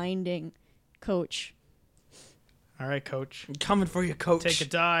of finding Coach. All right, Coach. I'm coming for you, coach. Take a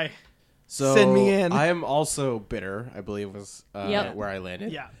die. So Send me in. I am also bitter, I believe was Yep. where I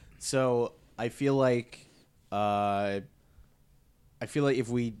landed. Yeah. So I feel like if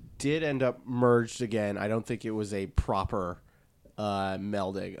we did end up merged again, I don't think it was a proper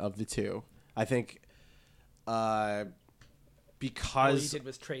melding of the two. I think All you because did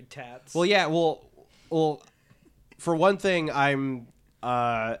was trade tats. well, yeah, well, for one thing, I'm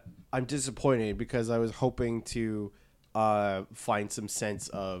disappointed because I was hoping to find some sense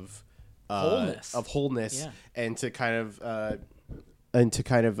of wholeness, Yeah. and to kind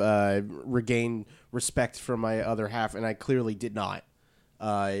of regain respect from my other half, and I clearly did not,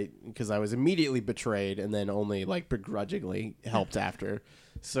 because I was immediately betrayed and then only like begrudgingly helped after.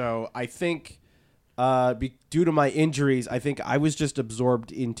 So I think due to my injuries, I think I was just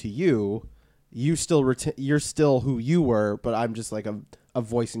absorbed into you. You still you're still who you were, but I'm just like a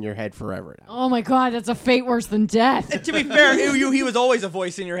voice in your head forever now. Oh my god, that's a fate worse than death. To be fair, he was always a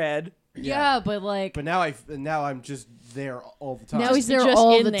voice in your head. Yeah, but like But now I'm just there all the time. now he's there Just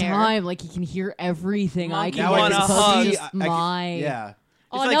all in the there. time. Like he can hear everything. I Monkey can. now I wanna can It's supposed to hug. be just my. yeah.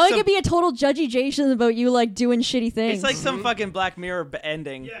 Oh, like now it some- could be a total judgy Jason about you like doing shitty things. It's like some fucking Black Mirror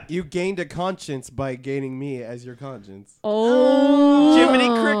ending. Yeah. You gained a conscience by gaining me as your conscience. oh, Jiminy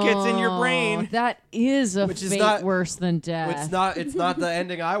Crickets in your brain. That is a Which is fate not- worse than death. It's not the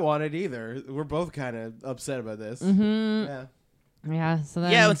ending I wanted either. We're both kind of upset about this. Mm-hmm. Yeah. Yeah. So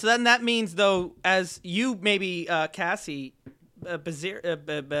then. Yeah, so then that means, though, as you maybe, Cassie, Basilica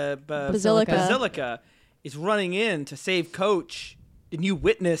is running in to save Coach, and you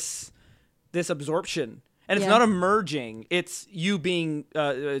witness this absorption. And it's Yeah. not a merging. It's you being,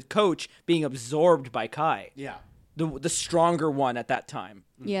 Coach being absorbed by Kai, Yeah. the stronger one at that time.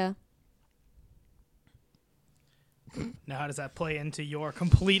 yeah. Now, how does that play into your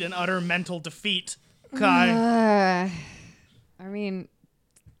complete and utter mental defeat, Kai? I mean,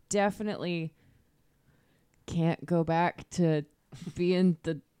 definitely can't go back to being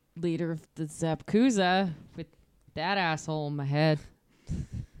the leader of the Zapkuza with that asshole in my head.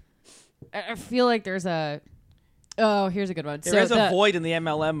 I feel like there's a. Oh, here's a good one. There is a void in the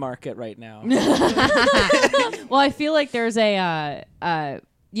MLM market right now. Well, I feel like there's a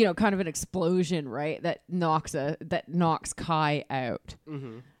kind of an explosion, right? That knocks Kai out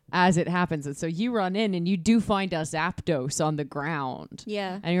as it happens, and so you run in and you do find a Zapdos on the ground.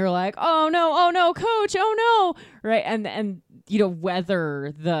 Yeah. And you're like, oh no, Coach, oh no, right? And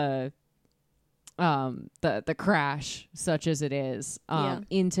weather the crash, such as it is,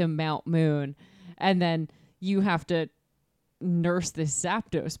 into Mount Moon, and then you have to nurse this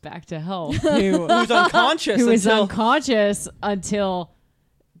Zapdos back to health, Who's unconscious who is until... unconscious until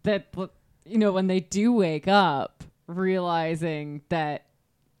that, when they do wake up, realizing that,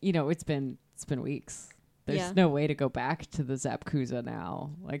 it's been weeks. There's Yeah. no way to go back to the Zapkuza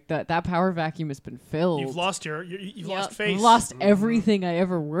now. Like that power vacuum has been filled. You've lost you've Yep. lost I've face. lost everything I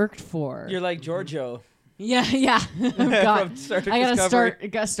ever worked for. You're like Giorgio. Yeah. I've got- From Star Trek I gotta Discovery.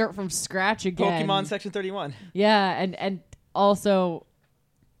 gotta start from scratch again. Pokemon Section 31. Yeah, and also,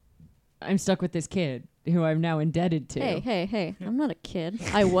 I'm stuck with this kid who I'm now indebted to. Hey! I'm not a kid.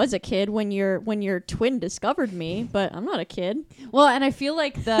 I was a kid when your twin discovered me, but I'm not a kid. Well, and I feel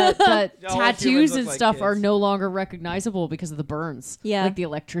like the All tattoos humans look and like stuff are kids. no longer recognizable because of the burns. Yeah. Like the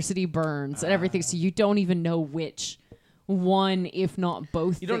electricity burns and everything. So you don't even know which one, if not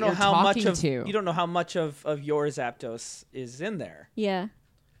both, You don't that know you're how much talking of to. you don't know how much of your Zapdos is in there. Yeah.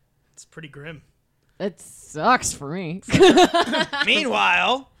 It's pretty grim. It sucks for me.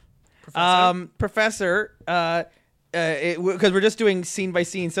 Meanwhile, Professor, because we're just doing scene by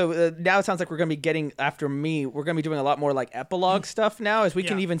scene, so now it sounds like we're going to be getting after me. We're going to be doing a lot more like epilogue stuff now, as we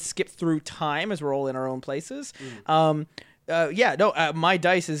can Yeah. even skip through time as we're all in our own places. My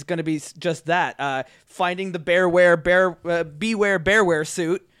dice is going to be just that: finding the beware bearware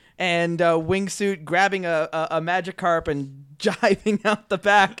suit and wingsuit, grabbing a Magikarp and jiving out the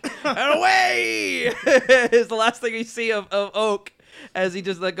back and away is the last thing you see of Oak as he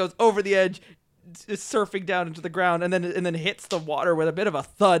just goes over the edge, surfing down into the ground, and then hits the water with a bit of a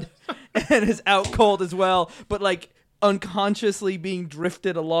thud and is out cold as well. But like unconsciously being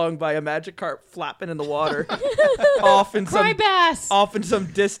drifted along by a magic carp flapping in the water, off in Crime bass. some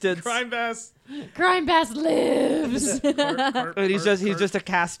distance. Crime bass. Crime bass lives. And he's just a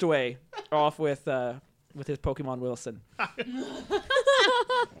castaway off with his Pokemon Wilson.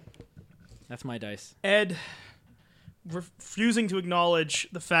 That's my dice. Ed refusing to acknowledge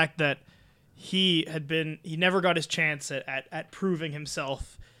the fact that he never got his chance at proving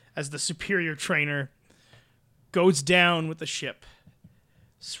himself as the superior trainer, goes down with the ship,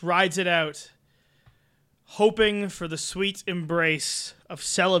 rides it out, hoping for the sweet embrace of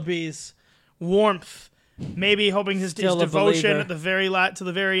Celebi's warmth, maybe hoping his Still a devotion believer. at the to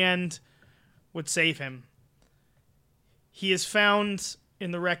the very end would save him. He is found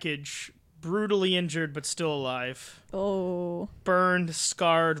in the wreckage, brutally injured but still alive. Oh. Burned,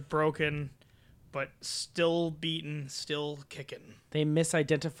 scarred, broken, but still beaten, still kicking. They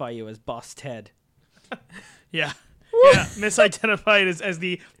misidentify you as Boss Ted. Yeah. Yeah, misidentified as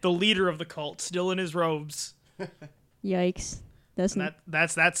the leader of the cult, still in his robes. Yikes. That's And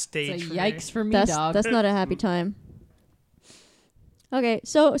that's that It's stage. a for yikes me. for me, that's dog. that's not a happy time. Okay,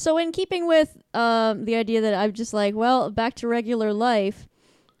 so in keeping with the idea that I'm just like, well, back to regular life,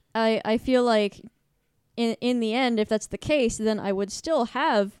 I feel like in the end, if that's the case, then I would still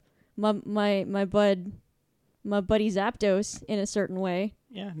have my buddy Zapdos in a certain way,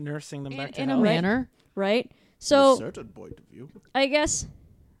 Yeah, nursing them back to in a health. manner. right? From a So certain point of view. I guess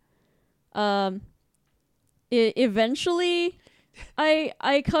eventually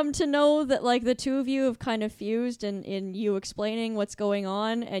I come to know that like the two of you have kind of fused in you explaining what's going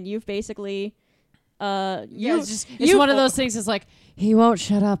on, and you've basically It's one of those things. It's like he won't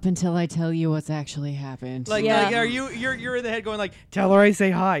shut up until I tell you what's actually happened. Like, Yeah. are you're in the head going like, tell her I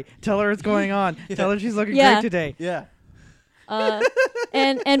say hi, tell her what's going on, tell her she's looking Yeah. great today. Yeah.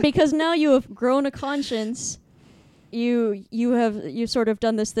 and because now you have grown a conscience, you sort of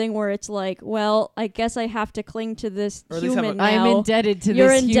done this thing where it's like, well, I guess I have to cling to this Or at least have human a- I am now. indebted to You're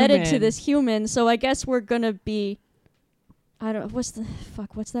this indebted to human. this human, so I guess we're gonna be. I don't. What's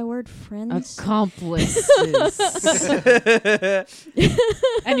that word? Friends. Accomplices.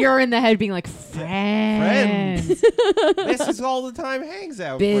 And you're in the head being like, friends. Messes all the time, hangs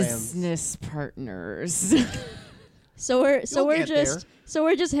out, friends. Business partners. So we're You'll get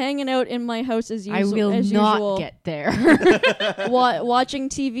there. just hanging out in my house as I usual. will as not usual, get there. watching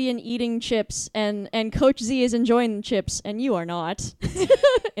TV and eating chips, and Coach Z is enjoying the chips, and you are not.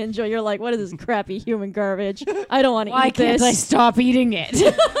 You're like, what is this crappy human garbage? I don't want to Why eat can't this. I stop eating it?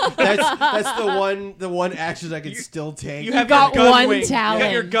 That's the one action I can still take. You have got your gun one wing. talent. You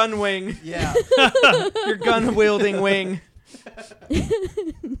got your gun wing, yeah. your gun wielding wing.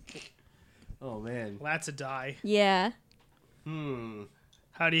 Oh man. Well, that's a die. Yeah.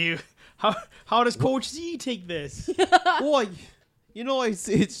 How does Coach Z take this? Boy,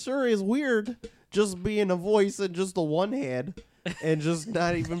 it sure is weird just being a voice and just a one hand and just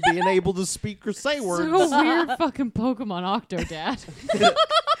not even being able to speak or say words. So weird fucking Pokemon Octodad.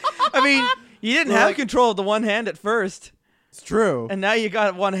 I mean, you didn't have Like- control of the one hand at first, It's true. and now you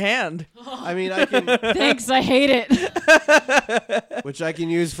got one hand. I mean, I can, Thanks, I hate it. which I can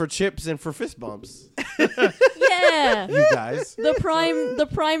use for chips and for fist bumps. Yeah. You guys. the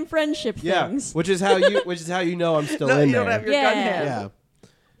prime friendship Yeah, things. which is how you know I'm still No, in you there. don't have your Yeah. gun hand. Yeah,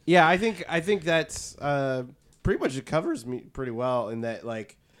 yeah. I think that's pretty much it covers me pretty well in that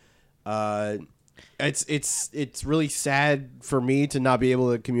like, it's really sad for me to not be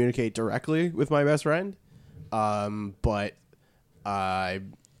able to communicate directly with my best friend, but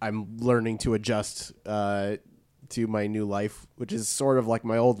I'm learning to adjust to my new life, which is sort of like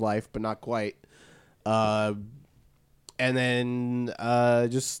my old life, but not quite. And then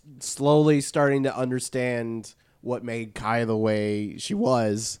just slowly starting to understand what made Kai the way she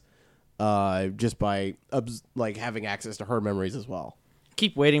was, just by like having access to her memories as well.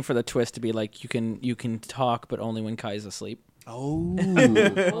 Keep waiting for the twist to be like you can talk, but only when Kai's asleep. Oh,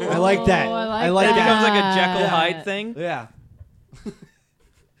 I like that. I It like becomes that. like a Jekyll Hyde thing. Yeah.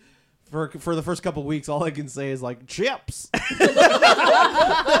 For the first couple weeks, all I can say is like chips.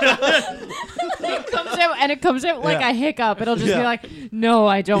 It comes out like Yeah. a hiccup. It'll just be Yeah. like, no,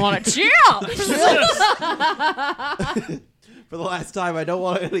 I don't want to chill. For the last time, I don't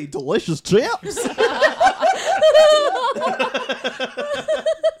want any delicious chips.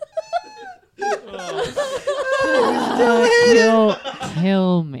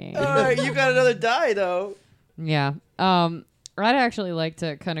 Kill me. All right, you got another die though. Yeah. I'd actually like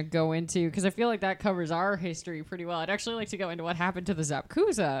to kind of go into, because I feel like that covers our history pretty well. I'd actually like to go into what happened to the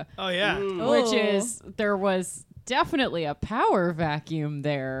Zapkuza, Oh yeah. Oh. which is there was definitely a power vacuum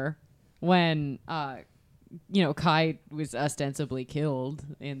there when Kai was ostensibly killed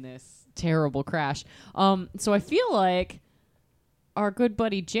in this terrible crash. So I feel like our good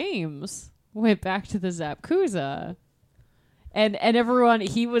buddy James went back to the Zapkuza, and everyone,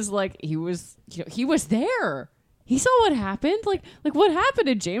 he was there. He saw what happened. Like what happened?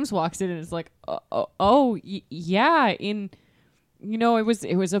 And James walks in and is like, yeah.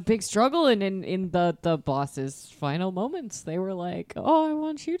 It was a big struggle, and in the boss's final moments, they were like, "Oh, I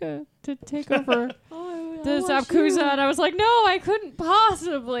want you to take over the Zapkuza," and I was like, "No, I couldn't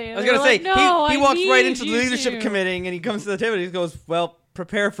possibly." And I was gonna say, "No, he I walks right need into the you leadership to." committee, and he comes to the table and he goes, "Well,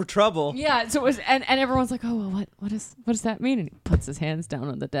 prepare for trouble." Yeah, so it was, and everyone's like, "Oh, well, what does that mean?" And he puts his hands down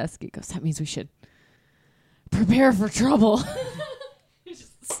on the desk. He goes, "That means we should prepare for trouble."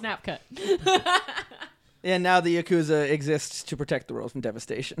 Just snap cut. And now the Yakuza exists to protect the world from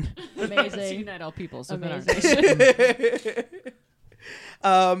devastation. To Amazing. unite all peoples within our Amazing. nation.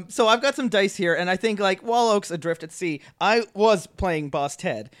 So I've got some dice here, and I think like Wall Oaks Adrift at Sea, I was playing Boss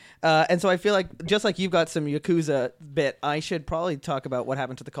Ted, and so I feel like just like you've got some Yakuza bit, I should probably talk about what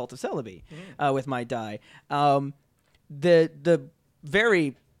happened to the Cult of Celebi with my die. The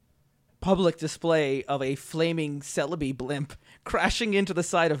very public display of a flaming Celebi blimp crashing into the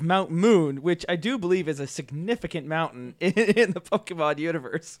side of Mount Moon, which I do believe is a significant mountain in the Pokemon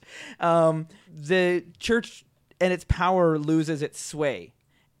universe. The church and its power loses its sway,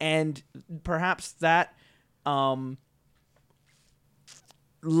 and perhaps that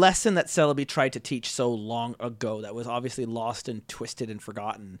lesson that Celebi tried to teach so long ago that was obviously lost and twisted and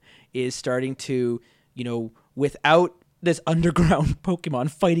forgotten is starting to, without this underground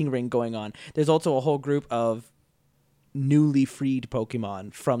Pokemon fighting ring going on, there's also a whole group of newly freed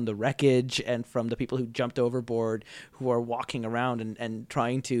Pokemon from the wreckage and from the people who jumped overboard who are walking around and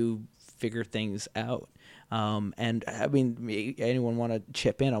trying to figure things out. And I mean, anyone want to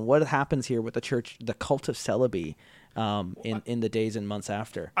chip in on what happens here with the church, the Cult of Celebi, in the days and months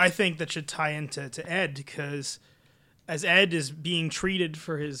after? I think that should tie into Ed, because as Ed is being treated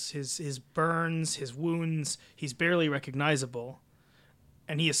for his burns, his wounds, he's barely recognizable,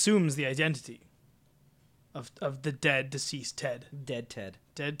 and he assumes the identity of the deceased Ted. Dead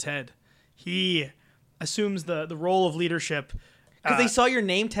Ted. He assumes the role of leadership. Because they saw your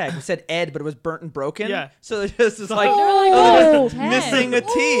name tag. It said Ed, but it was burnt and broken. Yeah. So it just was like, Oh, just missing a T.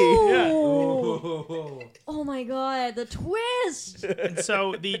 Oh my god, the twist! And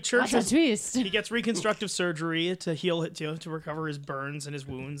so the church That's a twist. he gets reconstructive surgery to heal it, to recover his burns and his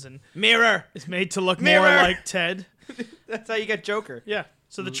wounds, and Mirror. is made to look Mirror. more like Ted. That's how you get Joker. Yeah.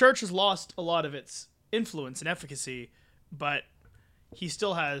 So the church has lost a lot of its influence and efficacy, but he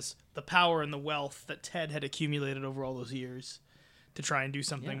still has the power and the wealth that Ted had accumulated over all those years to try and do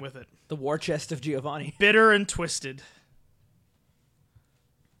something with it. The war chest of Giovanni. Bitter and twisted.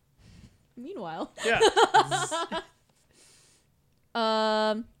 Meanwhile, Yeah.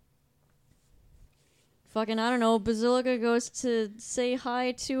 fucking, I don't know, Basilica goes to say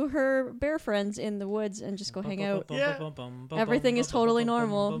hi to her bear friends in the woods and just go hang out. Yeah. Everything is totally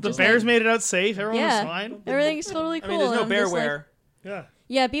normal. The Just bears like- made it out safe. Everyone was Yeah, fine. everything's totally cool. I mean, there's no and I'm just like- bearware. Yeah.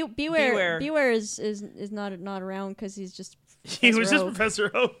 yeah, Beware. Beware. Beware is not around because he's just. He was just Professor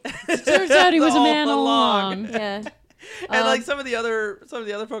Professor Oak. Turns out he was a All man all along. along. Yeah, And like some of the other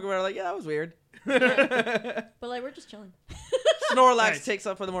Pokemon are like, yeah, that was weird. but like we're just chilling. Snorlax Nice. takes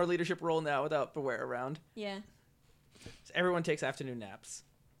up for the more leadership role now without Beware around. Yeah, So everyone takes afternoon naps.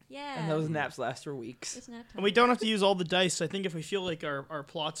 yeah. And those naps last for weeks. It's nap time. And we don't have to use all the dice. I think if we feel like our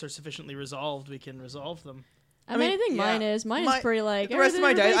plots are sufficiently resolved, we can resolve them. I mean, I think yeah. mine is pretty like The rest of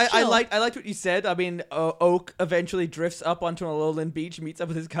my day, everybody's I chill. liked what you said. I mean, Oak eventually drifts up onto a lowland beach, meets up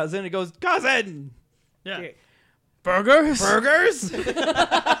with his cousin, and goes, "Cousin, Yeah. Yeah. Burgers? burgers." And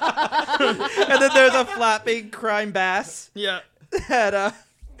then there's a flapping crime bass Yeah. that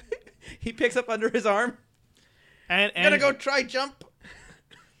he picks up under his arm. And Gonna go try jump.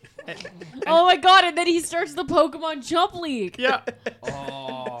 Oh my god! And then he starts the Pokemon Jump League. Yeah.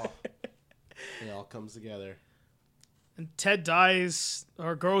 Oh. It all comes together. And Ted dies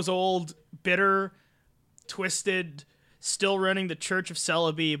or grows old, bitter, twisted, still running the Church of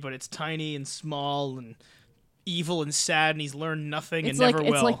Celebi, but it's tiny and small and evil and sad, and he's learned nothing It's and like never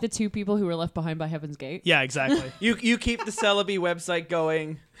will. it's like the two people who were left behind by Heaven's Gate. Yeah, exactly. You keep the Celebi website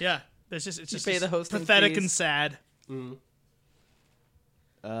going. Yeah. It's just pay the hosting pathetic fees. and sad.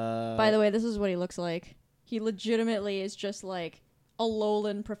 By the way, this is what he looks like. He legitimately is just like a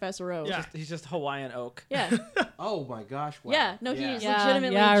lowland Professor Oak. Yeah. He's just Hawaiian Oak. Yeah. Oh my gosh! Wow. Yeah, no, he is Yeah,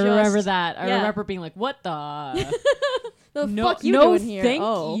 legitimately I just, remember that. I yeah. remember being like, "What the? The no, fuck you no, doing here? thank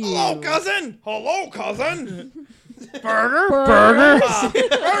oh. you." Hello, cousin. Hello, cousin. Burger? Burgers?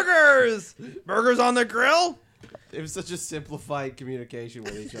 Burgers. Burgers on the grill. It was such a simplified communication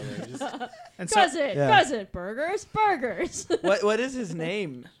with each other. Just, And so, Cousin, burgers. What is his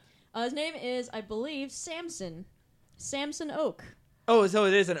name? His name is, I believe, Samson Oak. Oh, so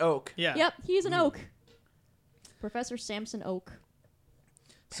it is an oak. yeah. Yep, he's an oak. Professor Samson Oak.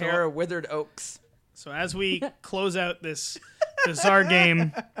 Pair of withered oaks. So as we close out this bizarre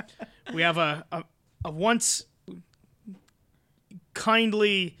game, we have a once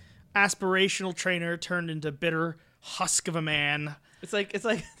kindly aspirational trainer turned into bitter husk of a man. It's like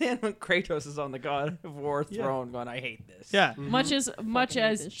then when Kratos is on the God of War throne, going, "I hate this." Yeah. Much as hate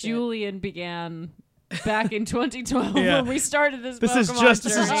this shit. Julian began back in 2012 Yeah. when we started this. This is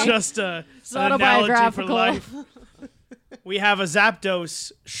Pokemon just journey. an analogy for autobiographical. life. We have a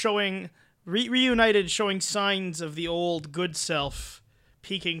Zapdos showing reunited, showing signs of the old good self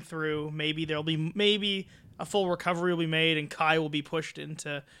peeking through. Maybe a full recovery will be made, and Kai will be pushed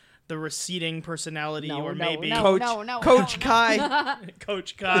into the receding personality, or maybe Coach Kai.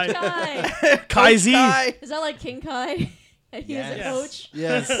 Coach Kai, Kai. Kai Z. Kai. Is that like King Kai? And he is a Yes. coach.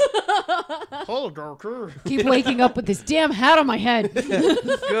 yes. Hello, Darker. Keep waking up with this damn hat on my head.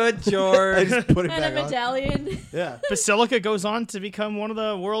 Good, I George. just put it And a back on. medallion. Yeah. Basilica goes on to become one of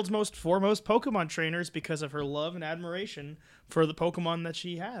the world's most foremost Pokemon trainers because of her love and admiration for the Pokemon that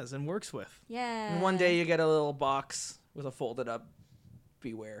she has and works with. Yeah. And one day you get a little box with a folded up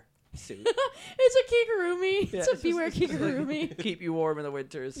Beware suit. It's a Kigurumi. Yeah, It's a it's Beware just- Kigurumi. Keep you warm in the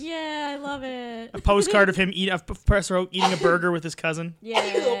winters. Yeah, I love it. A postcard of him Professor Oak eating a burger with his cousin. Yeah.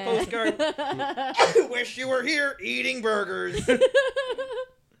 Little postcard. I wish you were here eating burgers.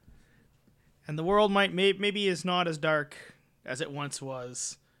 And the world maybe is not as dark as it once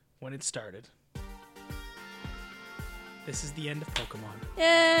was when it started. This is the end of Pokemon.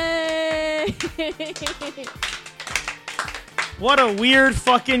 Yay! What a weird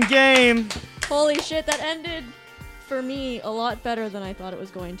fucking game. Holy shit, that ended for me a lot better than I thought it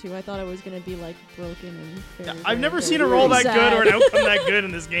was going to. I thought it was going to be like broken and very, I've very, never very, seen a very roll that sad. good or an outcome that good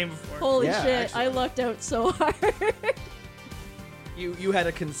in this game before. Holy Yeah, shit, actually. I lucked out so hard. You had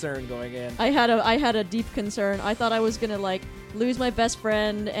a concern going in. I had a deep concern. I thought I was going to like lose my best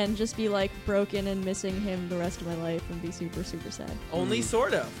friend and just be like broken and missing him the rest of my life and be super super sad. Only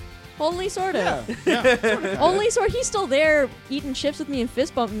sort of. Only sort of. Yeah. Only sort. He's still there eating chips with me and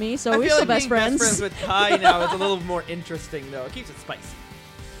fist bumping me, so I we're feel still like best being friends. best friends with Kai now is a little more interesting, though. It keeps it spicy.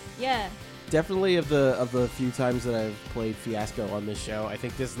 Yeah. Definitely of the few times that I've played Fiasco on this show, I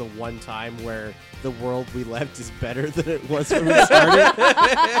think this is the one time where the world we left is better than it was when we started.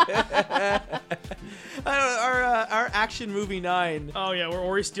 I don't know, our action movie 9. Oh yeah, where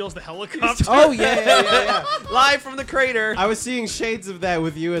Ori steals the helicopter. Oh yeah. Live from the crater. I was seeing shades of that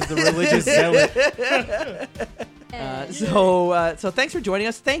with you as the religious zealot. So thanks for joining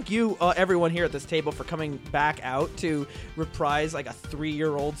us. Thank you, everyone here at this table, for coming back out to reprise like a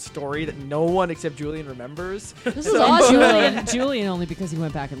 3-year-old story that no one except Julian remembers. This is awesome. Julian only because he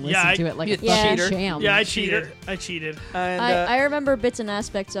went back and Yeah, listened I- to it like a Yeah, fucking cheater. sham. Yeah, I Cheater. cheated. And I remember bits and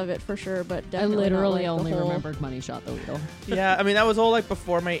aspects of it for sure, but I definitely not, literally like, the only whole- remembered Money Shot the Weedle. yeah, I mean that was all like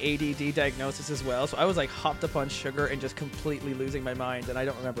before my ADD diagnosis as well. So I was like hopped up on sugar and just completely losing my mind, and I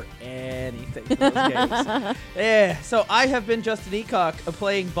don't remember anything from those games. Yeah. So I have been Justin Eacock,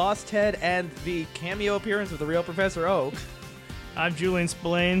 playing Boss Ted and the cameo appearance of the real Professor Oak. I'm Julian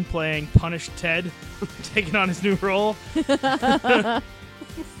Spillane playing Punished Ted, taking on his new role.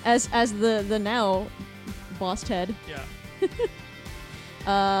 as the now boss Ted. Yeah.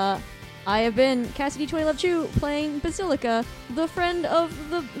 I have been Cassidy 20 Chu playing Basilica, the friend of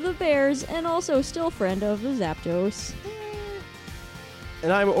the bears, and also still friend of the Zapdos.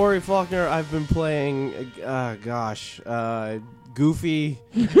 And I'm Ori Faulkner. I've been playing, Goofy,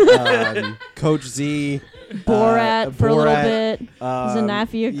 Coach Z, Borat for a little bit.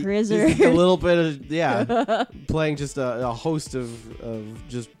 Zanafia Zanafia Grizzer. A little bit of, playing just a host of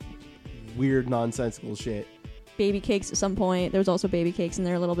just weird, nonsensical shit. Baby cakes at some point. There was also baby cakes in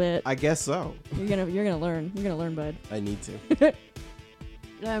there a little bit. I guess so. You're gonna learn. You're gonna learn, bud. I need to.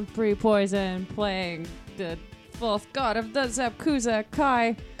 I'm Pre-Poison playing the false god of the Zapkuza,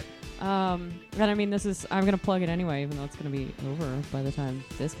 Kai. And I mean, I'm going to plug it anyway, even though it's going to be over by the time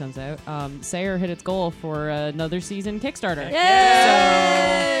this comes out. Sayer hit its goal for another season Kickstarter.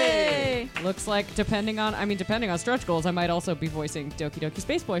 Yay! Looks like depending on stretch goals, I might also be voicing Doki Doki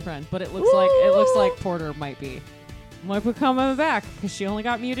Space Boyfriend, but it Woo! looks like Porter might be coming back because she only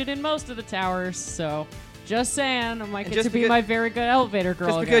got muted in most of the towers, so just saying, I might get just to be because- my very good elevator girl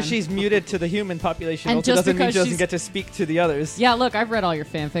Just because again. she's muted to the human population And also just doesn't mean because she doesn't she's- get to speak to the others. Yeah, look, I've read all your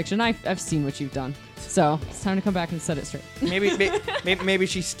fan fiction. I've seen what you've done. So it's time to come back and set it straight. Maybe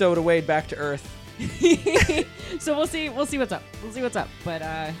she's stowed away back to Earth. So we'll see what's up. But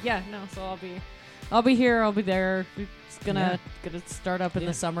so I'll be here. I'll be there. It's gonna start up in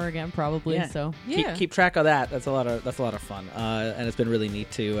the summer again, probably. Yeah. So Keep track of that. That's a lot of fun, and it's been really neat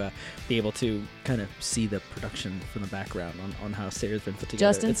to be able to kind of see the production from the background on how Sarah's been put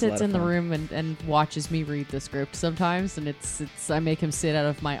together. Justin It's a lot sits of in the fun. room and watches me read the script sometimes, and it's I make him sit out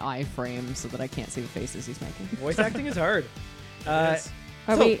of my eye frame so that I can't see the faces he's making. Voice acting is hard. Yes.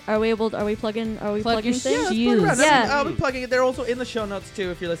 Are So- we plugging Plug plugging your things? shit. Let's plug around. Yeah. I'll be plugging it. They're also in the show notes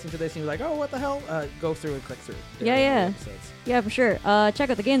too. If you're listening to this and you're like, "Oh, what the hell?" Go through and click through. Yeah, They're yeah. in the episodes. Yeah, for sure. Check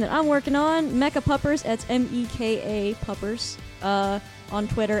out the game that I'm working on, Mecha Puppers. That's MEKA Puppers on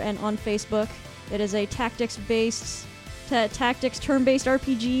Twitter and on Facebook. It is a tactics-based, turn-based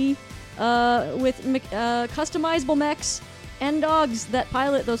RPG with customizable mechs and dogs that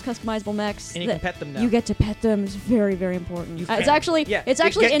pilot those customizable mechs. And you that can pet them now. You get to pet them. It's very, very important. You It's can. actually Yeah. it's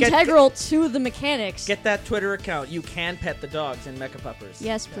actually Get- integral to the mechanics. Get that Twitter account. You can pet the dogs in Mecha Puppers.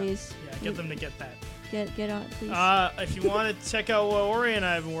 Yes, please. Yeah, get them to get that. Get on, please. If you want to check out what Ori and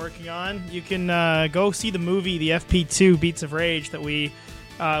I have been working on, you can go see the movie, the FP2 Beats of Rage, that we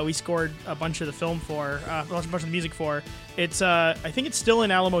scored a bunch of the film for, a bunch of the music for. It's I think it's still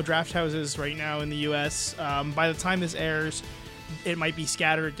in Alamo Draft Houses right now in the U.S. By the time this airs, it might be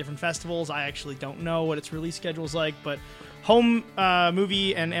scattered at different festivals. I actually don't know what its release schedule is like, but home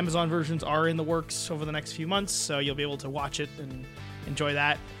movie and Amazon versions are in the works over the next few months, so you'll be able to watch it and enjoy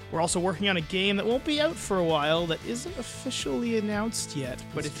that. We're also working on a game that won't be out for a while that isn't officially announced yet.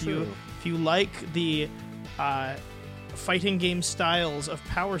 But That's if you like the fighting game styles of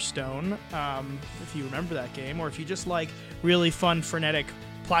Power Stone, if you remember that game, or if you just like really fun, frenetic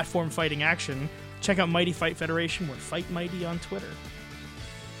platform fighting action, check out Mighty Fight Federation. We're Fight Mighty on Twitter.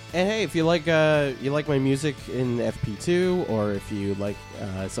 And hey, if you like my music in FP2, or if you like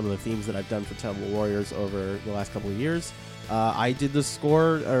some of the themes that I've done for Terrible Warriors over the last couple of years, I did the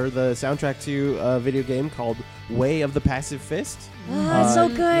score or the soundtrack to a video game called Way of the Passive Fist. Oh, it's so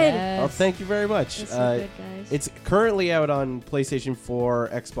good. Oh, thank you very much. It's so good, guys. It's currently out on PlayStation 4,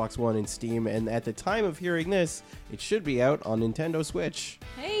 Xbox One, and Steam, and at the time of hearing this, it should be out on Nintendo Switch.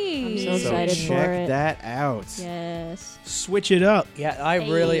 Hey, I'm so So excited check for it. that out. Yes. Switch it up. Yeah, I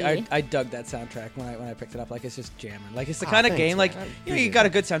really Hey. I dug that soundtrack when I picked it up. Like, it's just jamming. Like, it's the Aw, kind of thanks, game, like, man. I you appreciate got a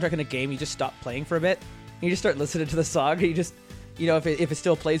that. good soundtrack in a game, you just stop playing for a bit, and you just start listening to the song, and you just, if it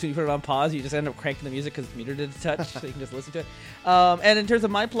still plays when you put it on pause, you just end up cranking the music because the meter did a touch, so you can just listen to it. And in terms of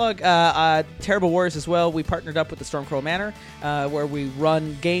my plug, Terrible Warriors as well, we partnered up with the Stormcrow Manor, where we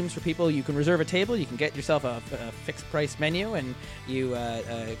run games for people. You can reserve a table, you can get yourself a fixed price menu, and you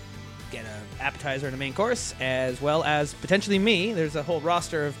get an appetizer and a main course, as well as potentially me. There's a whole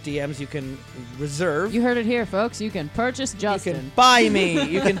roster of DMs you can reserve. you heard it here, folks. You can purchase Justin. You can buy me.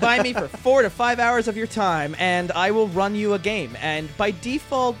 You can buy me for 4 to 5 hours of your time, and I will run you a game. And by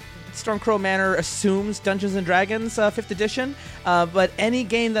default, Stormcrow Manor assumes Dungeons & Dragons 5th edition, but any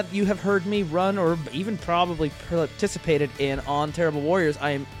game that you have heard me run or even probably participated in on Terrible Warriors,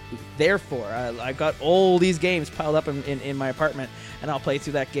 I am there for. I've got all these games piled up in my apartment, and I'll play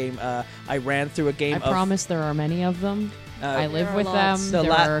through that game. I ran through a game I promise there are many of them. I live There are with lots. them. The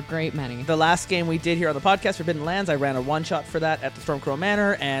There la- are a great many. The last game we did here on the podcast, Forbidden Lands, I ran a one-shot for that at the Stormcrow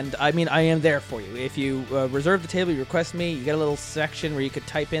Manor, and I mean, I am there for you. If you reserve the table, you request me, you get a little section where you could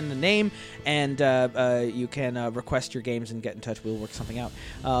type in the name, and you can request your games and get in touch. We'll work something out.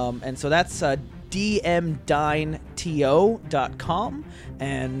 And so that's dmdineto.com,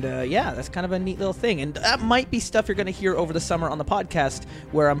 and that's kind of a neat little thing. And that might be stuff you're going to hear over the summer on the podcast,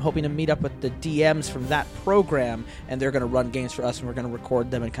 where I'm hoping to meet up with the DMs from that program, and they're going to run games for us, and we're going to record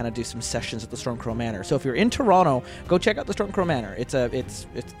them and kind of do some sessions at the Stormcrow Manor. So if you're in Toronto, go check out the Stormcrow Manor. It's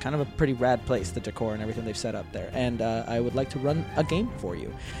kind of a pretty rad place, the decor and everything they've set up there. And I would like to run a game for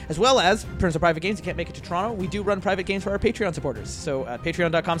you, as well as in terms of private games. You can't make it to Toronto, we do run private games for our Patreon supporters. So at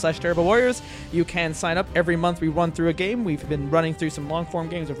patreon.com/Terrible Warriors, you can sign up. Every month we run through a game. We've been running through some long form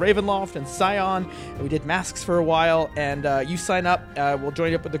games of Ravenloft and Scion, and we did Masks for a while. And you sign up, we'll join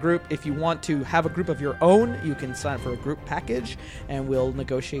you up with the group. If you want to have a group of your own, you can sign up for a group package, and we'll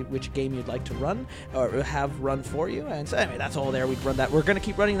negotiate which game you'd like to run or have run for you. And so anyway, that's all there. We'd run that. We're going to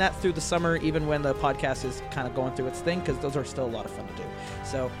keep running that through the summer, even when the podcast is kind of going through its thing, because those are still a lot of fun to do.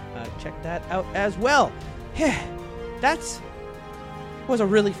 So check that out as well. That was a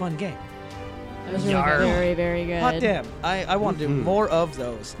really fun game. That was really Yarr. good. Very, very good. Hot damn. I want to do more of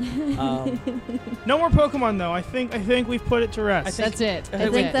those. No more Pokemon though. I think we've put it to rest. I think- That's it. I I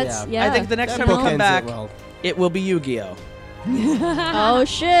think it. that's Yeah. yeah. I think the next That time we bookends come it back, well. it will be Yu-Gi-Oh! Oh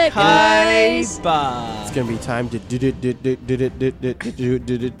shit, Hi, guys! bye. It's gonna be time to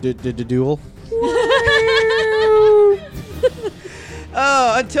duel.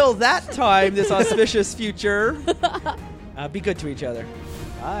 Oh, until that time, this auspicious future, be good to each other.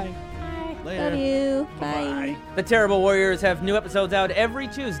 Bye. Later. Love you. Bye. The Terrible Warriors have new episodes out every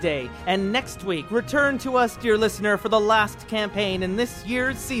Tuesday, and next week, return to us, dear listener, for the last campaign in this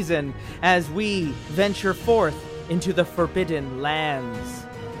year's season as we venture forth into the Forbidden Lands.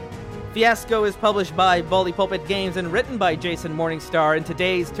 Fiasco is published by Bully Pulpit Games and written by Jason Morningstar, and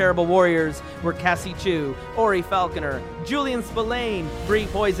today's Terrible Warriors were Cassie Chu, Ori Falconer, Julian Spillane, Bree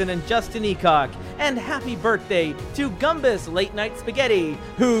Poison, and Justin Eacock. And happy birthday to Gumbus Late Night Spaghetti,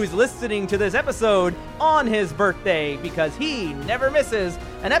 who's listening to this episode on his birthday, because he never misses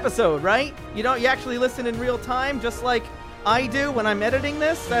an episode, right? You actually listen in real time, just like I do when I'm editing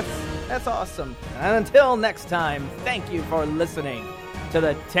this? That's awesome. And until next time, thank you for listening to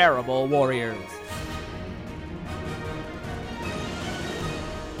the Terrible Warriors.